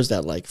do? What was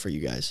that like for you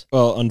guys?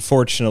 Well,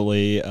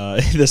 unfortunately,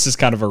 this is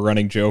kind of a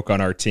running joke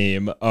on our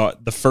team.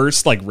 The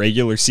first like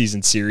regular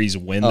season series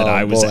win that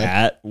I was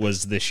at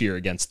was this year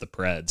against the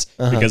Preds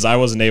because I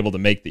wasn't able to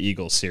make the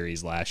Eagles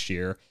series last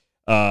year.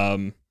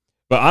 But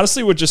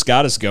honestly, what just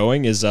got us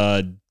going is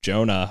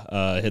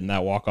Jonah hitting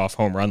that walk-off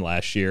home run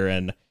last year.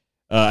 And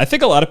I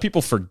think a lot of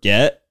people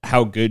forget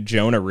how good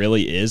Jonah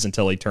really is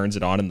until he turns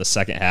it on in the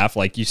second half.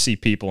 Like you see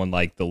people in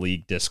like the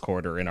league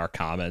Discord or in our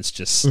comments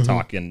just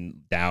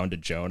talking down to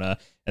Jonah,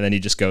 and then he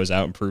just goes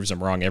out and proves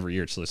them wrong every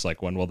year. So it's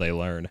like, when will they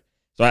learn?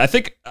 So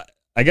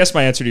I guess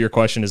my answer to your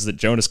question is that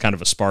Jonah's kind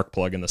of a spark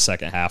plug in the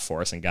second half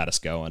for us and got us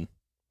going.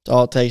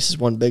 All it takes is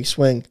one big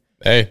swing.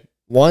 Hey,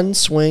 one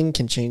swing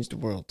can change the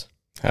world.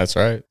 that's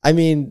right. I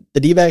mean, the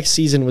D-backs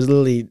season was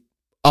literally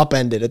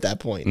upended at that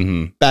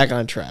point. Back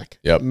on track.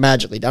 Yep.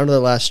 Magically, down to the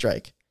last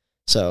strike.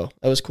 So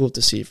that was cool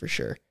to see for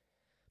sure.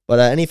 But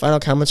any final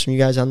comments from you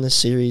guys on this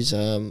series?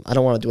 I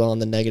don't want to dwell on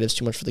the negatives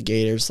too much for the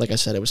Gators. Like I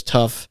said, it was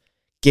tough.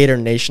 Gator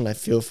Nation, I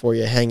feel for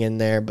you. Hang in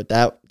there. But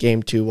that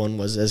Game 2 one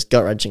was as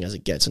gut-wrenching as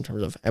it gets in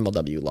terms of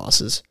MLW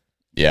losses.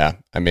 Yeah.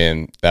 I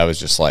mean, that was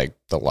just like,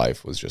 the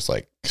life was just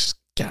like,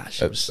 Gosh.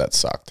 that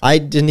sucked. I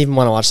didn't even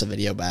want to watch the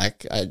video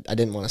back. I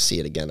didn't want to see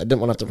it again. I didn't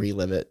want to have to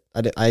relive it.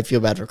 I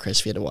feel bad for Chris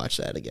if he had to watch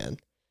that again.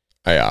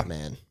 Oh, yeah.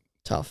 Man,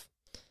 tough.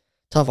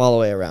 Tough all the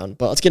way around.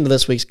 But let's get into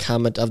this week's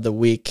comment of the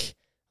week.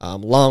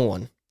 Long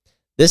one.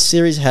 This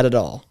series had it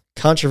all.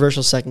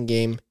 Controversial second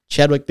game,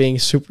 Chadwick being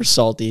super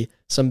salty,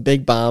 some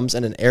big bombs,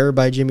 and an error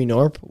by Jimmy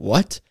Norp.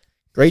 What?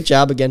 Great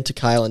job again to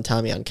Kyle and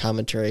Tommy on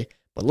commentary.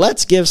 But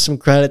let's give some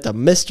credit to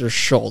Mr.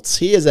 Schultz.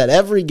 He is at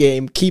every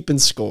game keeping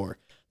score.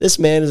 This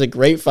man is a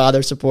great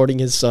father supporting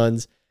his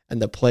sons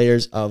and the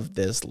players of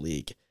this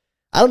league.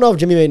 I don't know if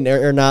Jimmy made an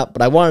error or not,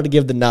 but I wanted to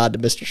give the nod to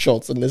Mr.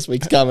 Schultz in this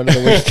week's comment of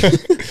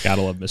the week.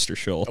 Gotta love Mr.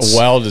 Schultz.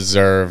 Well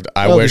deserved.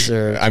 I wish.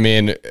 I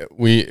mean,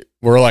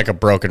 we're like a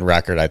broken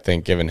record, I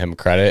think, giving him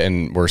credit,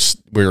 and we're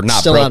not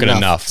Still broken not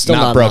enough. Still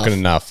Not broken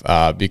enough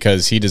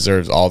because he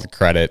deserves all the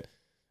credit.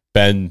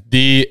 Been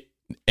the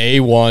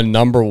A1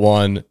 number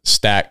one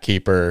stat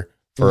keeper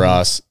for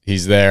us.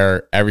 He's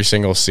there every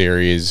single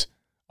series,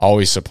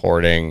 always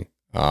supporting.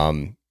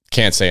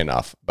 Can't say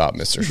enough about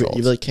Mr. Schultz.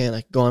 You really can't.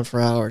 I could go on for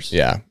hours.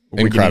 Yeah.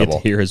 We're Incredible. going to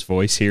get to hear his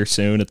voice here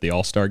soon at the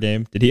All-Star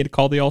game. Did he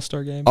call the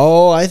All-Star game?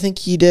 Oh, I think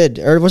he did.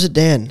 Or was it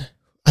Dan?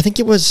 I think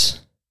it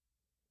was...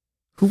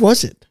 Who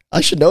was it?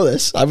 I should know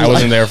this. I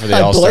wasn't there for the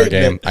All-Star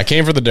game. I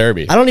came for the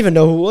Derby. I don't even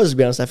know who it was, to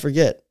be honest. I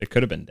forget. It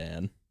could have been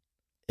Dan.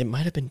 It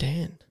might have been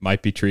Dan.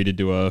 Might be treated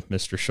to a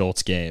Mr.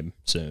 Schultz game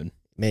soon.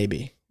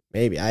 Maybe.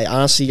 I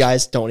honestly,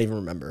 guys, don't even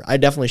remember. I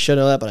definitely should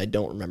know that, but I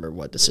don't remember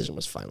what decision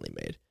was finally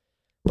made.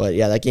 But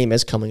yeah, that game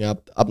is coming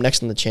up. Up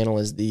next on the channel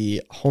is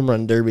the Home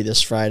Run Derby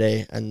this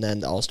Friday, and then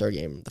the All-Star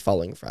game the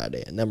following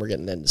Friday, and then we're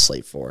getting into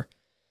Slate 4.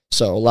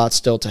 So a lot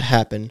still to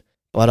happen.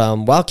 But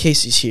while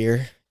Casey's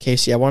here,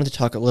 Casey, I wanted to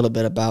talk a little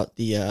bit about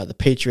the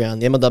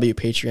Patreon, the MLW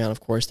Patreon, of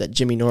course, that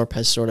Jimmy Norp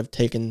has sort of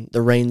taken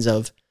the reins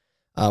of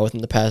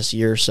within the past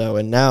year or so,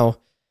 and now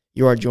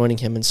you are joining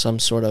him in some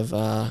sort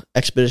of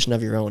expedition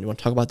of your own. You want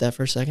to talk about that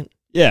for a second?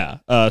 Yeah.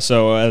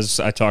 So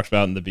as I talked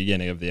about in the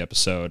beginning of the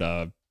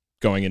episode,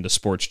 going into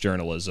sports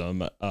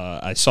journalism.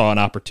 I saw an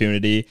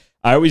opportunity.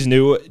 I always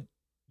knew,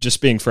 just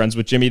being friends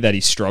with Jimmy, that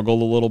he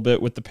struggled a little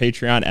bit with the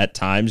Patreon at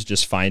times,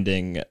 just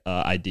finding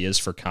ideas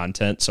for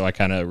content. So I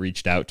kind of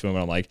reached out to him,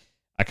 and I'm like,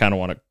 I kind of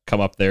want to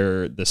come up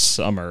there this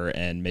summer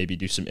and maybe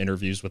do some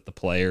interviews with the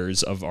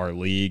players of our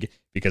league,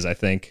 because I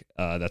think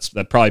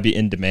that'd probably be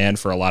in demand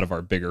for a lot of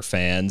our bigger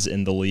fans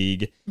in the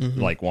league.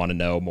 Like, want to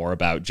know more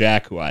about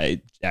Jack, who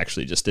I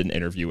actually just did an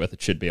interview with.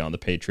 It should be on the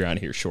Patreon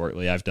here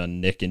shortly. I've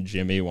done Nick and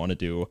Jimmy. Want to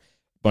do a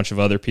bunch of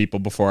other people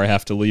before I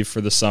have to leave for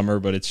the summer,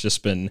 but it's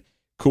just been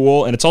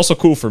cool. And it's also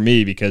cool for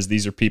me because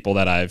these are people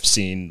that I've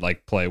seen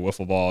like play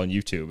wiffle ball on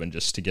YouTube, and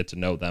just to get to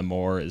know them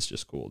more is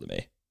just cool to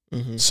me.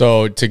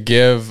 So to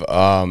give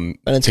and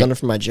it's coming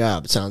from my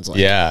job, it sounds like.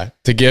 Seriously,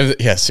 to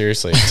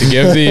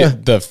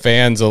give the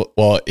fans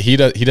he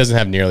doesn't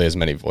have nearly as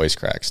many voice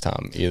cracks,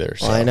 Tom, either.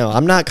 So. Well, I know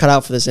I'm not cut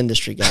out for this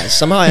industry, guys.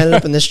 Somehow I ended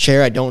up in this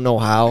chair. I don't know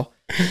how.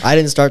 I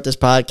didn't start this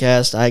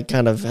podcast. I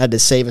kind of had to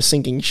save a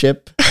sinking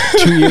ship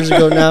 2 years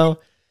ago now,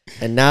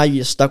 and now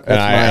you're stuck with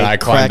my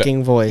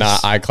cracking voice.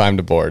 I climbed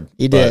aboard.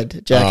 You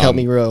did. Jack helped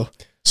me row.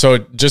 So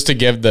just to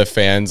give the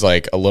fans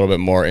like a little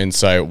bit more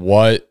insight,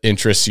 what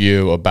interests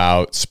you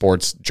about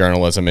sports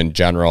journalism in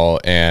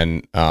general?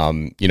 And,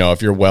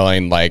 if you're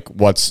willing, like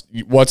what's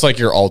like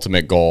your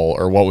ultimate goal,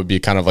 or what would be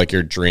kind of like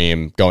your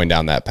dream going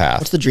down that path?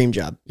 What's the dream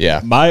job?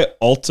 Yeah. My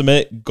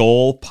ultimate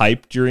goal,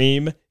 pipe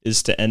dream,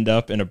 is to end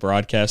up in a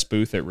broadcast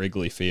booth at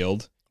Wrigley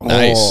Field.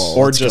 Nice.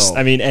 Or just,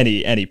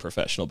 any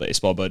professional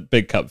baseball, but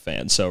big Cub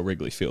fan, so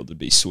Wrigley Field would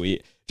be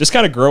sweet. Just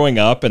kind of growing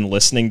up and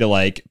listening to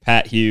like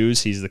Pat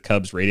Hughes, he's the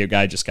Cubs radio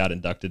guy, just got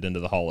inducted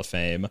into the Hall of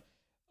Fame.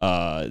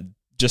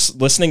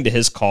 Just listening to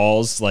his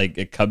calls like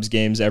at Cubs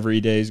games every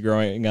day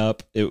growing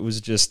up, it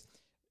was just,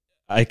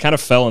 I kind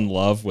of fell in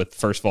love with,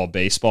 first of all,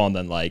 baseball, and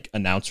then like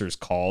announcers'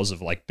 calls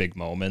of like big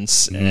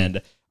moments.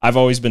 And I've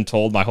always been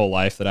told my whole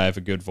life that I have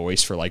a good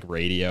voice for like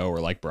radio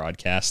or like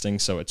broadcasting,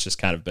 so it's just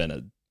kind of been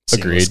a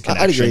Agreed.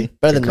 I'd agree.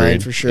 Better than mine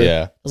for sure.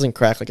 Yeah. Doesn't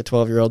crack like a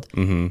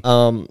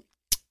 12-year-old.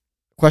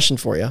 Question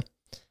for you.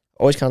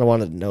 Always kind of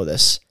wanted to know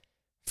this.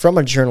 From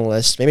a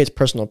journalist, maybe it's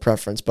personal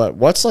preference, but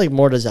what's like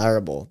more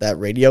desirable, that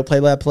radio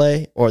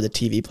play-by-play or the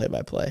TV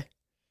play-by-play?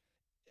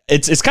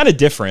 It's kind of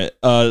different.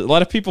 A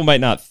lot of people might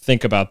not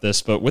think about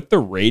this, but with the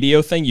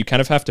radio thing, you kind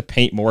of have to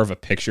paint more of a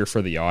picture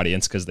for the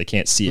audience because they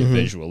can't see it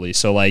visually.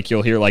 So like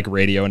you'll hear like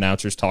radio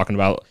announcers talking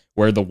about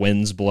where the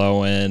wind's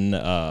blowing.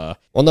 Well,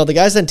 no, the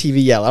guys on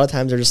TV, a lot of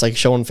times they're just like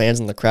showing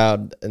fans in the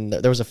crowd. And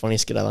there was a funny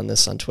skit out on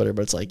this on Twitter,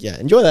 but it's like,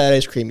 enjoy that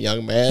ice cream,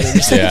 young man. And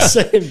just like,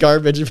 saying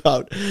garbage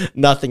about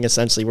nothing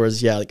essentially. Whereas,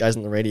 the guys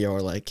on the radio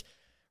are like,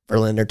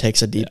 Verlander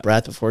takes a deep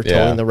breath before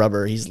towing the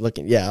rubber. He's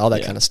looking, all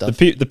that kind of stuff.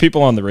 The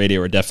people on the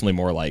radio are definitely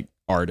more like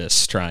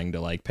artists trying to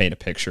like paint a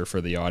picture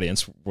for the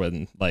audience,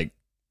 when like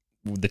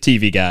the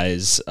TV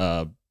guys,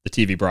 the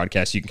TV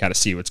broadcast, you can kind of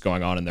see what's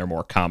going on and they're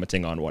more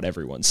commenting on what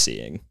everyone's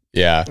seeing.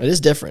 Yeah. It is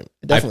different.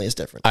 It definitely is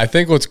different. I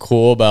think what's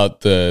cool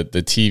about the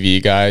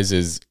TV guys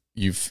is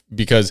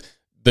because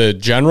the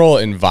general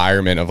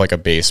environment of like a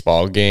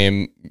baseball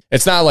game,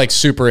 it's not like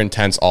super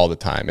intense all the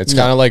time. It's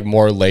kind of like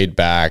more laid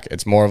back.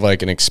 It's more of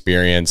like an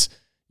experience.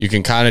 You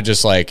can kind of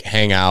just like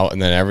hang out,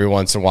 and then every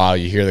once in a while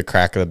you hear the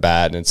crack of the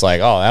bat and it's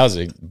like, oh, that was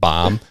a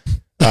bomb.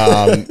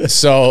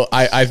 So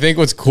I think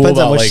what's cool Depends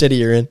about on which like, city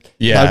you're in,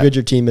 how good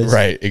your team is.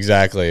 Right,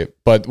 exactly.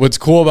 But what's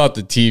cool about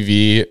the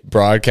TV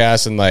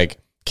broadcast, and like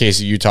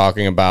Casey, you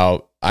talking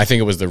about, I think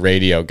it was the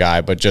radio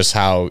guy, but just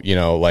how,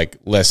 like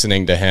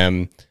listening to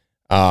him,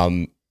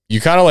 you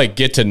kind of like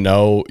get to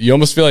know, you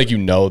almost feel like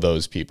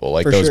those people,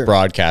 like those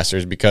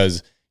broadcasters,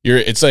 because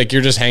it's like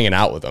you're just hanging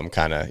out with them,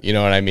 kind of, you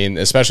know what I mean?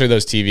 Especially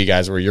those TV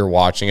guys where you're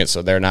watching it,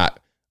 so they're not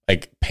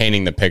like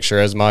painting the picture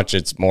as much.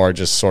 It's more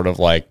just sort of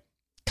like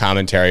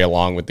commentary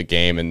along with the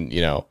game, and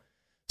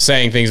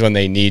saying things when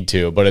they need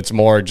to, but it's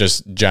more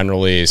just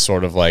generally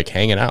sort of like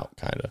hanging out,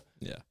 kind of.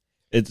 Yeah.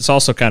 It's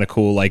also kind of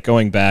cool, like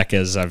going back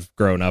as I've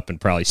grown up and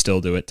probably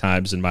still do at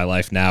times in my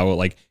life now,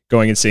 like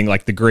going and seeing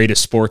like the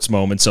greatest sports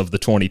moments of the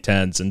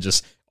 2010s and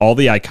just all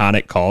the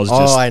iconic calls.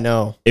 I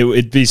know.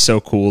 It'd be so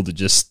cool to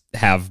just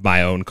have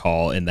my own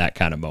call in that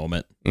kind of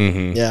moment.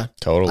 Mm-hmm. Yeah.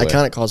 Totally.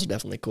 Iconic calls are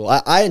definitely cool.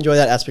 I enjoy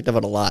that aspect of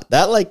it a lot.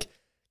 That like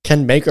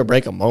can make or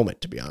break a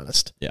moment, to be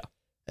honest. Yeah.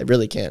 It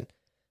really can.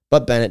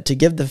 But Bennett, to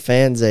give the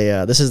fans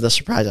this is the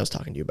surprise I was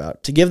talking to you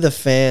about, to give the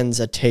fans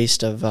a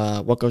taste of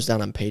what goes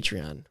down on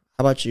Patreon.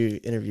 How about you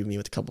interview me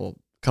with a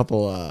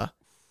couple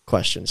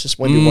questions? Just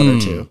maybe one or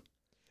two.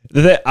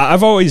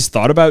 I've always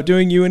thought about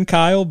doing you and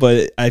Kyle,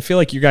 but I feel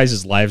like you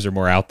guys' lives are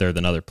more out there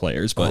than other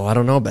players. But I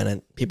don't know,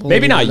 Bennett. People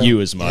maybe not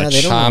you as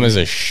much. Tom is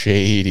a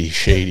shady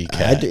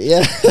cat.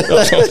 Yeah.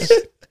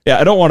 Yeah,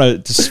 I don't want to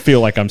just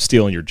feel like I'm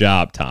stealing your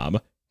job, Tom.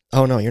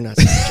 Oh, no, you're not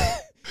stealing your job.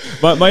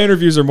 But my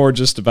interviews are more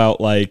just about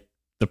like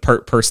the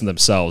person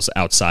themselves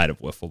outside of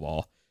wiffle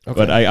ball. Okay.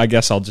 But I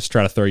guess I'll just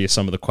try to throw you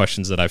some of the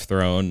questions that I've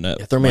thrown.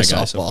 Throw me a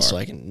softball so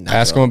I can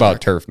ask them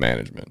about turf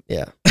management.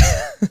 Yeah.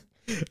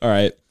 All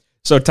right.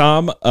 So,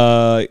 Tom,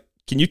 can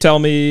you tell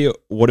me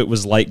what it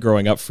was like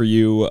growing up for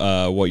you,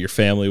 what your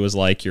family was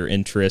like, your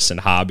interests and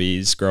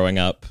hobbies growing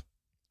up?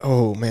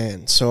 Oh,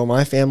 man. So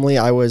my family,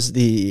 I'm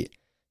a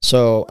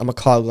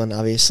Coughlin,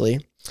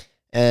 obviously.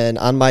 And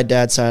on my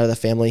dad's side of the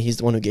family, he's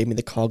the one who gave me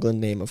the Coughlin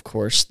name, of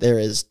course. There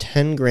is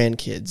 10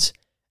 grandkids,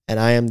 and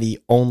I am the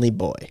only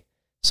boy.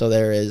 So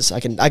there is, I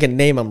can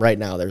name them right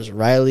now. There's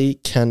Riley,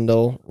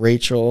 Kendall,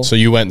 Rachel. So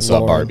you went and saw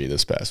Lauren. Barbie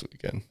this past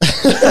weekend.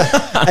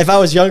 If I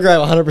was younger, I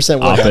 100%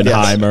 would.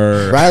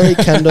 Oppenheimer. Yes. Riley,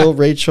 Kendall,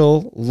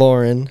 Rachel,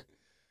 Lauren,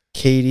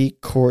 Katie,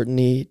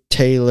 Courtney,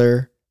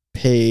 Taylor,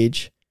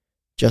 Paige,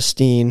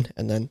 Justine,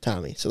 and then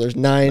Tommy. So there's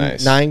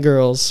nine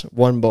girls,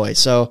 one boy.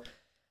 So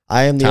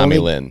I am the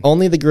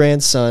only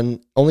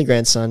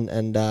grandson,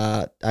 and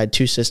I had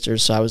two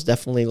sisters. So I was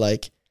definitely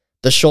like,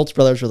 the Schultz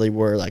brothers really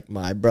were like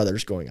my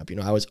brothers growing up.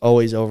 I was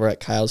always over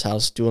at Kyle's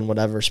house doing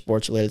whatever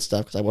sports-related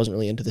stuff because I wasn't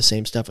really into the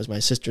same stuff as my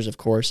sisters, of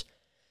course.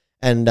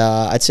 And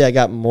I'd say I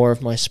got more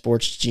of my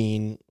sports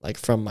gene like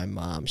from my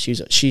mom. She's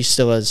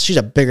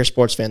a bigger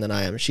sports fan than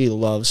I am. She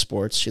loves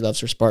sports. She loves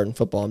her Spartan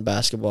football and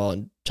basketball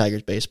and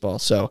Tigers baseball.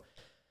 So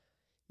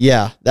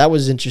yeah, that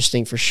was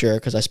interesting for sure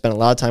because I spent a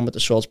lot of time with the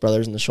Schultz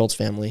brothers and the Schultz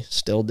family,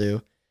 still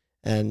do.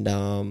 And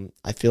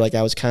I feel like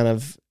I was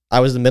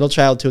the middle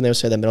child too, and they would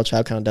say that middle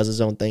child kind of does his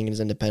own thing and is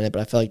independent,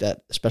 but I feel like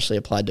that especially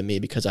applied to me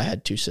because I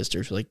had two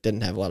sisters who like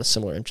didn't have a lot of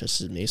similar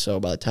interests as me. So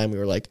by the time we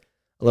were like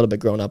a little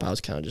bit grown up, I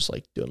was kind of just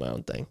like doing my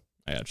own thing.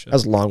 I gotcha. I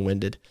was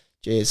long-winded.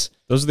 Jeez.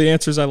 Those are the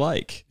answers I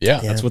like.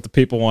 Yeah. That's what the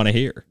people want to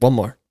hear. One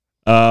more.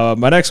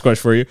 My next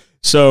question for you.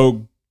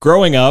 So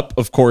growing up,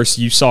 of course,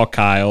 you saw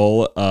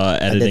Kyle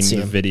editing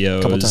the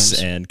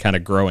videos and kind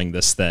of growing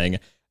this thing.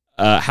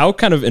 How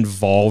kind of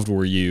involved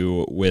were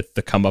you with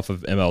the come up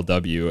of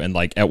MLW, and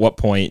like at what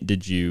point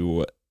did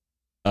you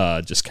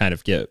just kind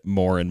of get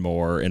more and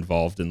more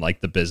involved in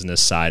like the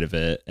business side of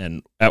it?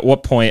 And at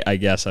what point, I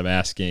guess I'm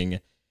asking,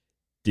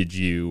 did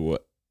you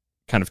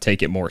kind of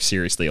take it more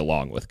seriously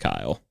along with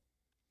Kyle?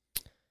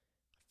 I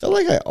feel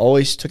like I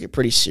always took it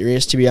pretty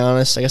serious, to be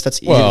honest. I guess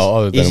that's easy. Well,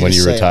 other than when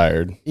you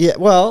retired. Yeah,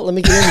 well, let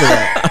me get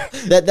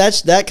into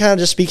that. that kind of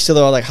just speaks to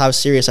like how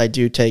serious I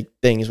do take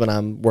things when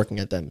I'm working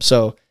at them.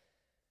 So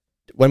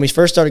when we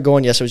first started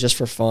going, yes, it was just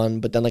for fun.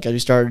 But then like as we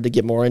started to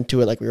get more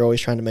into it, like we were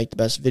always trying to make the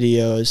best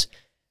videos.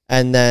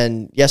 And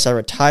then, yes, I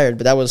retired,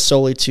 but that was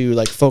solely to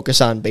like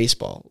focus on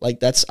baseball.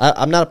 Like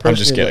I'm not a person. I'm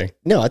just kidding.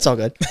 No, it's all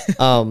good.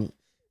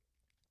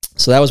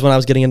 So that was when I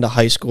was getting into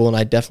high school, and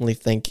I definitely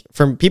think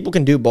people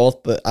can do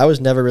both, but I was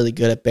never really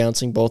good at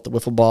balancing both the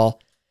wiffle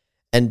ball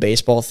and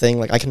baseball thing.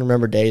 Like I can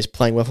remember days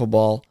playing wiffle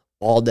ball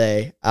all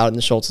day out in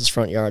the Schultz's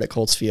front yard at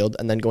Colts Field,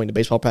 and then going to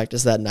baseball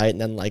practice that night,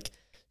 and then like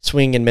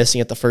swinging and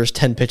missing at the first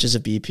 10 pitches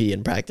of BP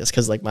in practice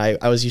because like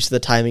I was used to the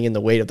timing and the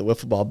weight of the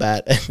wiffle ball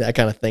bat and that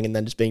kind of thing, and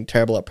then just being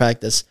terrible at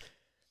practice.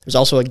 There's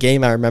also a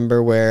game I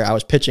remember where I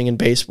was pitching in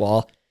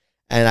baseball,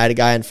 and I had a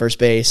guy on first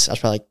base. I was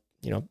probably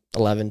like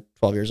 11,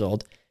 12 years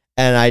old.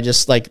 And I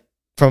just like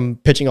from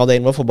pitching all day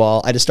in wiffle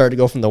ball, I just started to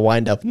go from the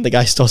windup, and the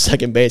guy stole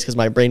second base because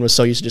my brain was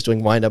so used to just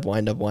doing windup,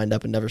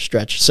 and never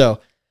stretch. So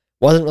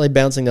wasn't really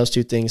balancing those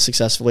two things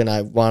successfully, and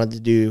I wanted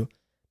to do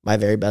my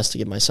very best to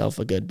give myself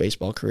a good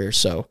baseball career.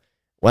 So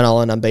went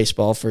all in on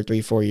baseball for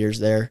 3-4 years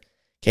there.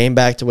 Came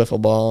back to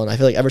wiffle ball, and I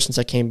feel like ever since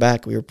I came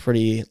back, we were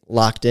pretty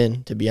locked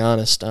in, to be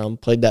honest.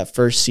 Played that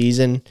first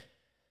season,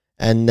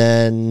 and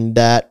then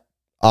that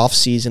off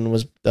season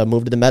was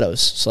moved to the Meadows.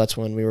 So that's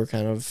when we were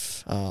kind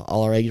of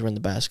all our eggs were in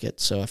the basket.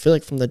 So I feel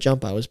like from the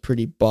jump, I was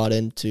pretty bought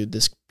into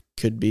this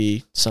could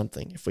be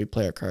something if we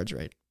play our cards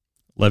right.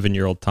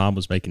 11-year-old Tom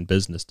was making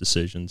business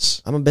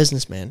decisions. I'm a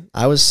businessman.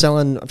 I was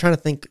selling, I'm trying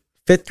to think,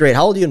 5th grade.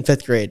 How old are you in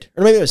 5th grade?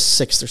 Or maybe it was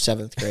 6th or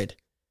 7th grade.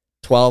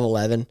 12,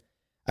 11.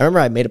 I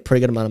remember I made a pretty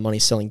good amount of money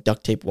selling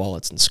duct tape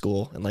wallets in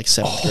school in like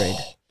 7th grade.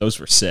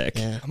 Those were sick.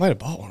 Yeah. I might have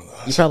bought one of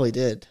those. You probably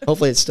did.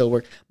 Hopefully it still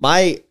worked.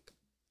 My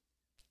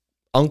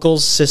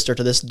uncle's sister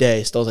to this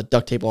day still has a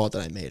duct tape wallet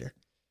that I made her.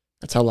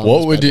 That's how long.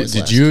 What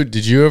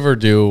did you ever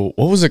do?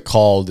 What was it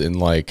called in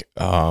like?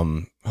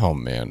 Oh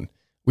man,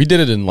 we did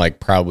it in like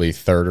probably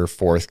 3rd or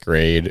 4th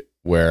grade,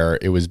 where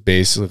it was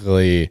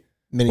basically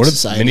Mini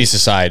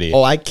Society.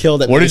 Oh, I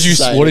killed it. What did you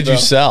sell?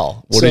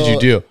 What did you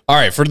do? All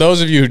right, for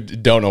those of you who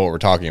don't know what we're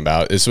talking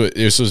about, this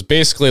was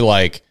basically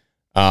like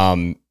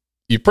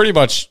you pretty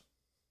much.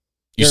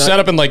 You set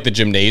up in like the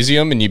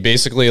gymnasium, and you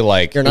basically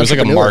like it was like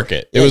a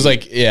market.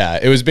 Yeah,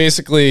 it was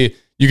basically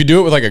you could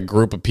do it with like a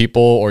group of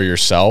people or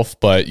yourself,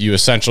 but you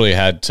essentially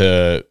had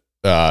to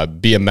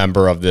be a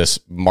member of this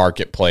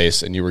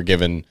marketplace, and you were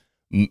given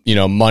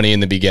money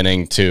in the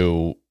beginning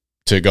to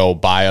go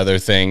buy other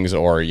things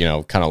or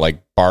kind of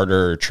like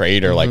barter or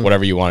trade or like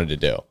whatever you wanted to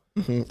do.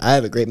 Mm-hmm. I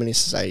have a great Mini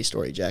Society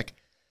story, Jack.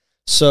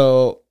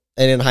 So,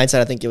 and in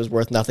hindsight, I think it was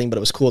worth nothing, but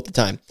it was cool at the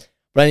time.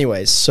 But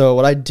anyways, so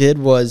what I did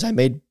was I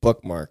made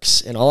bookmarks,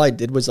 and all I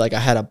did was like I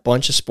had a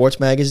bunch of sports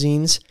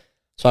magazines,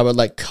 so I would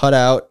like cut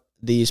out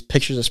these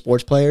pictures of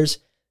sports players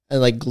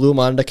and like glue them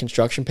onto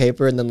construction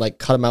paper, and then like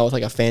cut them out with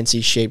like a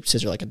fancy shaped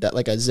scissor, like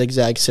a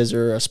zigzag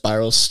scissor, a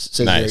spiral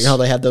scissor. Nice. You know how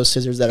they have those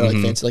scissors that are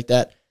like fancy like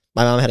that?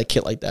 My mom had a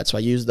kit like that, so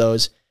I used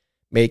those,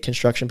 made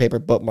construction paper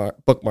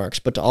bookmarks.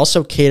 But to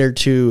also cater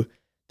to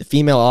the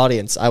female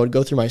audience, I would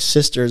go through my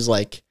sister's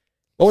like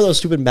What were those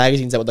stupid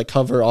magazines that would like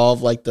cover all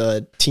of like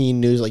the teen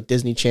news, like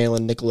Disney Channel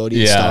and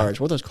Nickelodeon stars?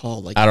 What were those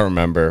called? Like I don't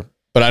remember,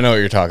 but I know what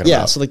you're talking about.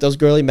 Yeah, so like those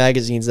girly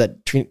magazines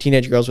that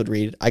teenage girls would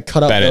read. I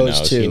cut up Bennett those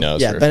knows. too. He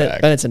knows yeah, for a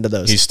fact. Bennett's into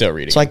those. He's still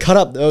reading. So I cut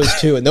up those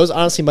too, and those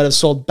honestly might have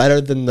sold better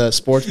than the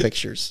sports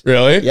pictures.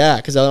 Really? Yeah,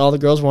 because all the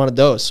girls wanted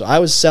those. So I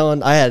was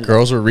selling. I had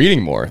Girls were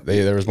reading more.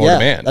 There was more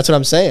demand. That's what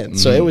I'm saying.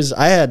 So it was.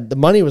 I had the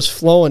money was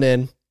flowing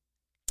in,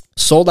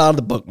 sold out of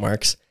the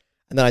bookmarks,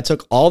 and then I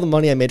took all the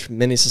money I made from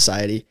Mini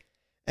Society,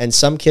 and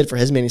some kid for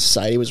his Mini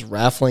Society was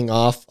raffling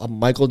off a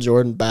Michael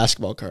Jordan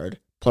basketball card.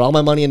 Put all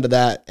my money into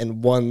that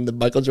and won the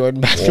Michael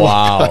Jordan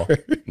basketball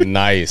card.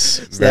 Nice.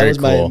 So Very that was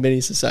cool. my Mini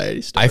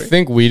Society story. I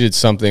think we did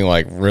something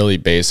like really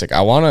basic.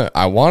 I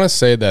wanna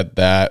say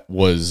that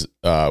was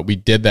we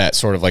did that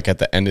sort of like at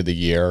the end of the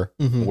year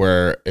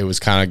where it was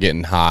kind of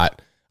getting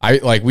hot. I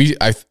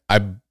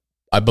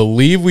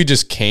believe we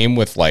just came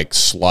with like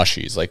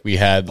slushies. Like we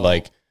had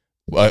like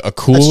a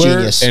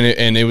cooler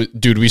and it was,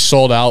 dude, we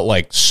sold out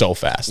like so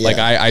fast. Yeah. Like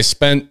I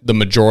spent the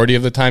majority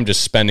of the time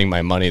just spending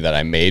my money that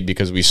I made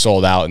because we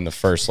sold out in the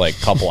first like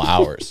couple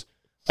hours.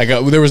 Like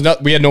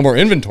we had no more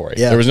inventory.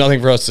 Yeah. There was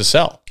nothing for us to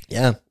sell.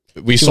 Yeah.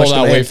 We sold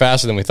out way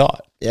faster than we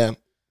thought. Yeah.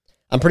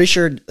 I'm pretty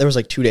sure there was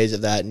like 2 days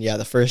of that. And yeah,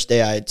 the first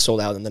day I sold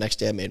out and the next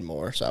day I made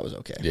more. So I was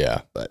okay.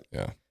 Yeah. But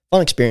yeah.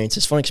 Fun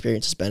experiences,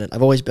 Bennett.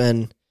 I've always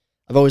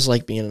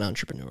liked being an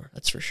entrepreneur.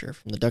 That's for sure.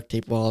 From the duct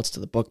tape wallets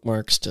to the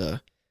bookmarks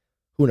to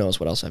who knows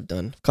what else I've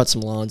done. Cut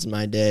some lawns in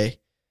my day,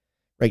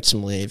 raked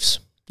some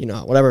leaves,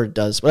 whatever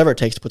it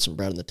takes to put some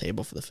bread on the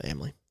table for the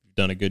family. You've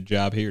done a good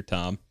job here,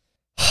 Tom.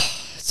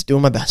 It's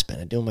doing my best,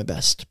 Bennett, doing my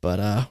best. But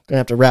going to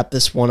have to wrap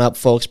this one up,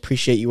 folks.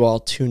 Appreciate you all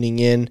tuning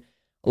in.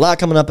 A lot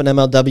coming up in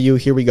MLW.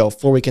 Here we go.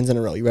 4 weekends in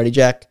a row. You ready,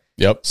 Jack?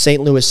 Yep.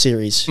 St. Louis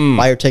series.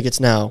 Buy your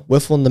tickets now.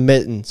 Wiffle in the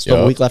Mitten.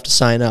 Still a week left to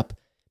sign up.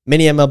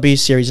 Mini MLB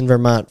series in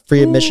Vermont.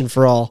 Free admission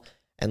for all.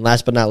 And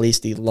last but not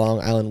least, the Long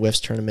Island Whiffs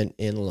tournament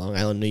in Long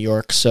Island, New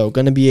York. So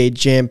going to be a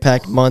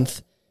jam-packed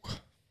month.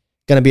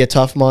 Going to be a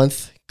tough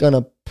month. Going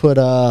to put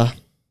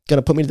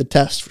me to the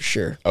test for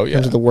sure. Oh, yeah. In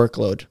terms of the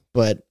workload.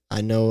 But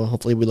I know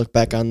hopefully we look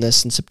back on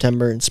this in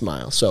September and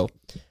smile. So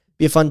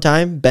be a fun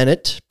time.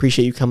 Bennett,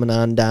 appreciate you coming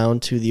on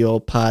down to the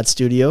old pod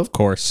studio. Of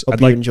course.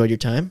 Hope you enjoyed your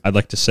time. I'd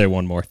like to say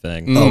one more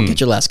thing. Oh, get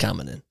your last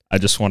comment in. I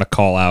just want to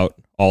call out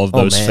all of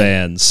those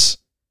fans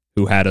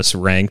who had us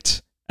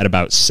ranked at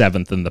about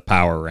 7th in the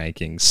power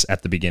rankings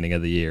at the beginning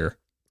of the year.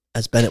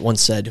 As Bennett once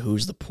said,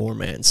 who's the poor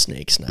man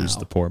snakes now? Who's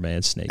the poor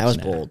man snakes now? That was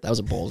bold. That was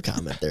a bold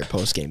comment there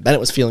post game. Bennett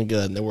was feeling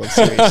good in the World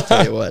Series,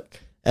 tell you what.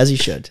 As he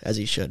should.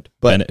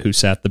 But Bennett, who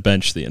sat the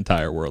bench the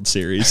entire World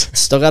Series.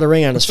 Still got a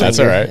ring on his finger. That's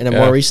all right. In a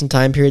more recent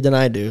time period than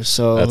I do.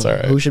 So that's all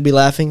right. Who should be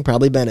laughing?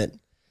 Probably Bennett.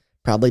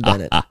 But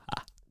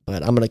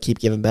I'm going to keep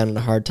giving Bennett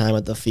a hard time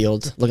at the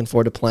field. Looking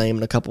forward to playing him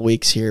in a couple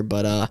weeks here.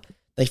 But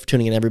thanks for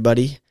tuning in,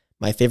 everybody.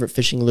 My favorite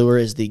fishing lure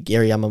is the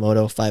Gary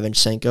Yamamoto 5-inch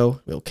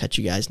Senko. We'll catch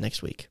you guys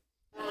next week.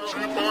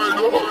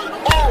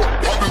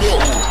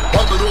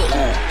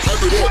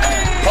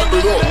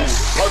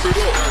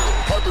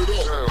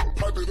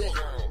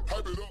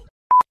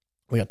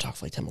 We got to talk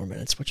for like 10 more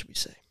minutes. What should we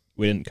say?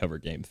 We didn't cover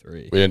Game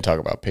 3. We didn't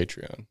talk about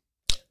Patreon.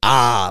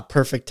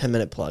 Perfect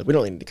 10-minute plug. We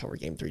don't need to cover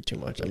Game 3 too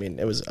much. I mean,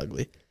 it was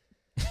ugly.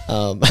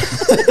 The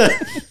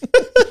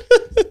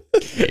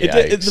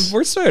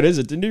worst part is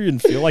it didn't even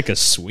feel like a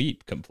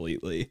sweep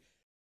completely.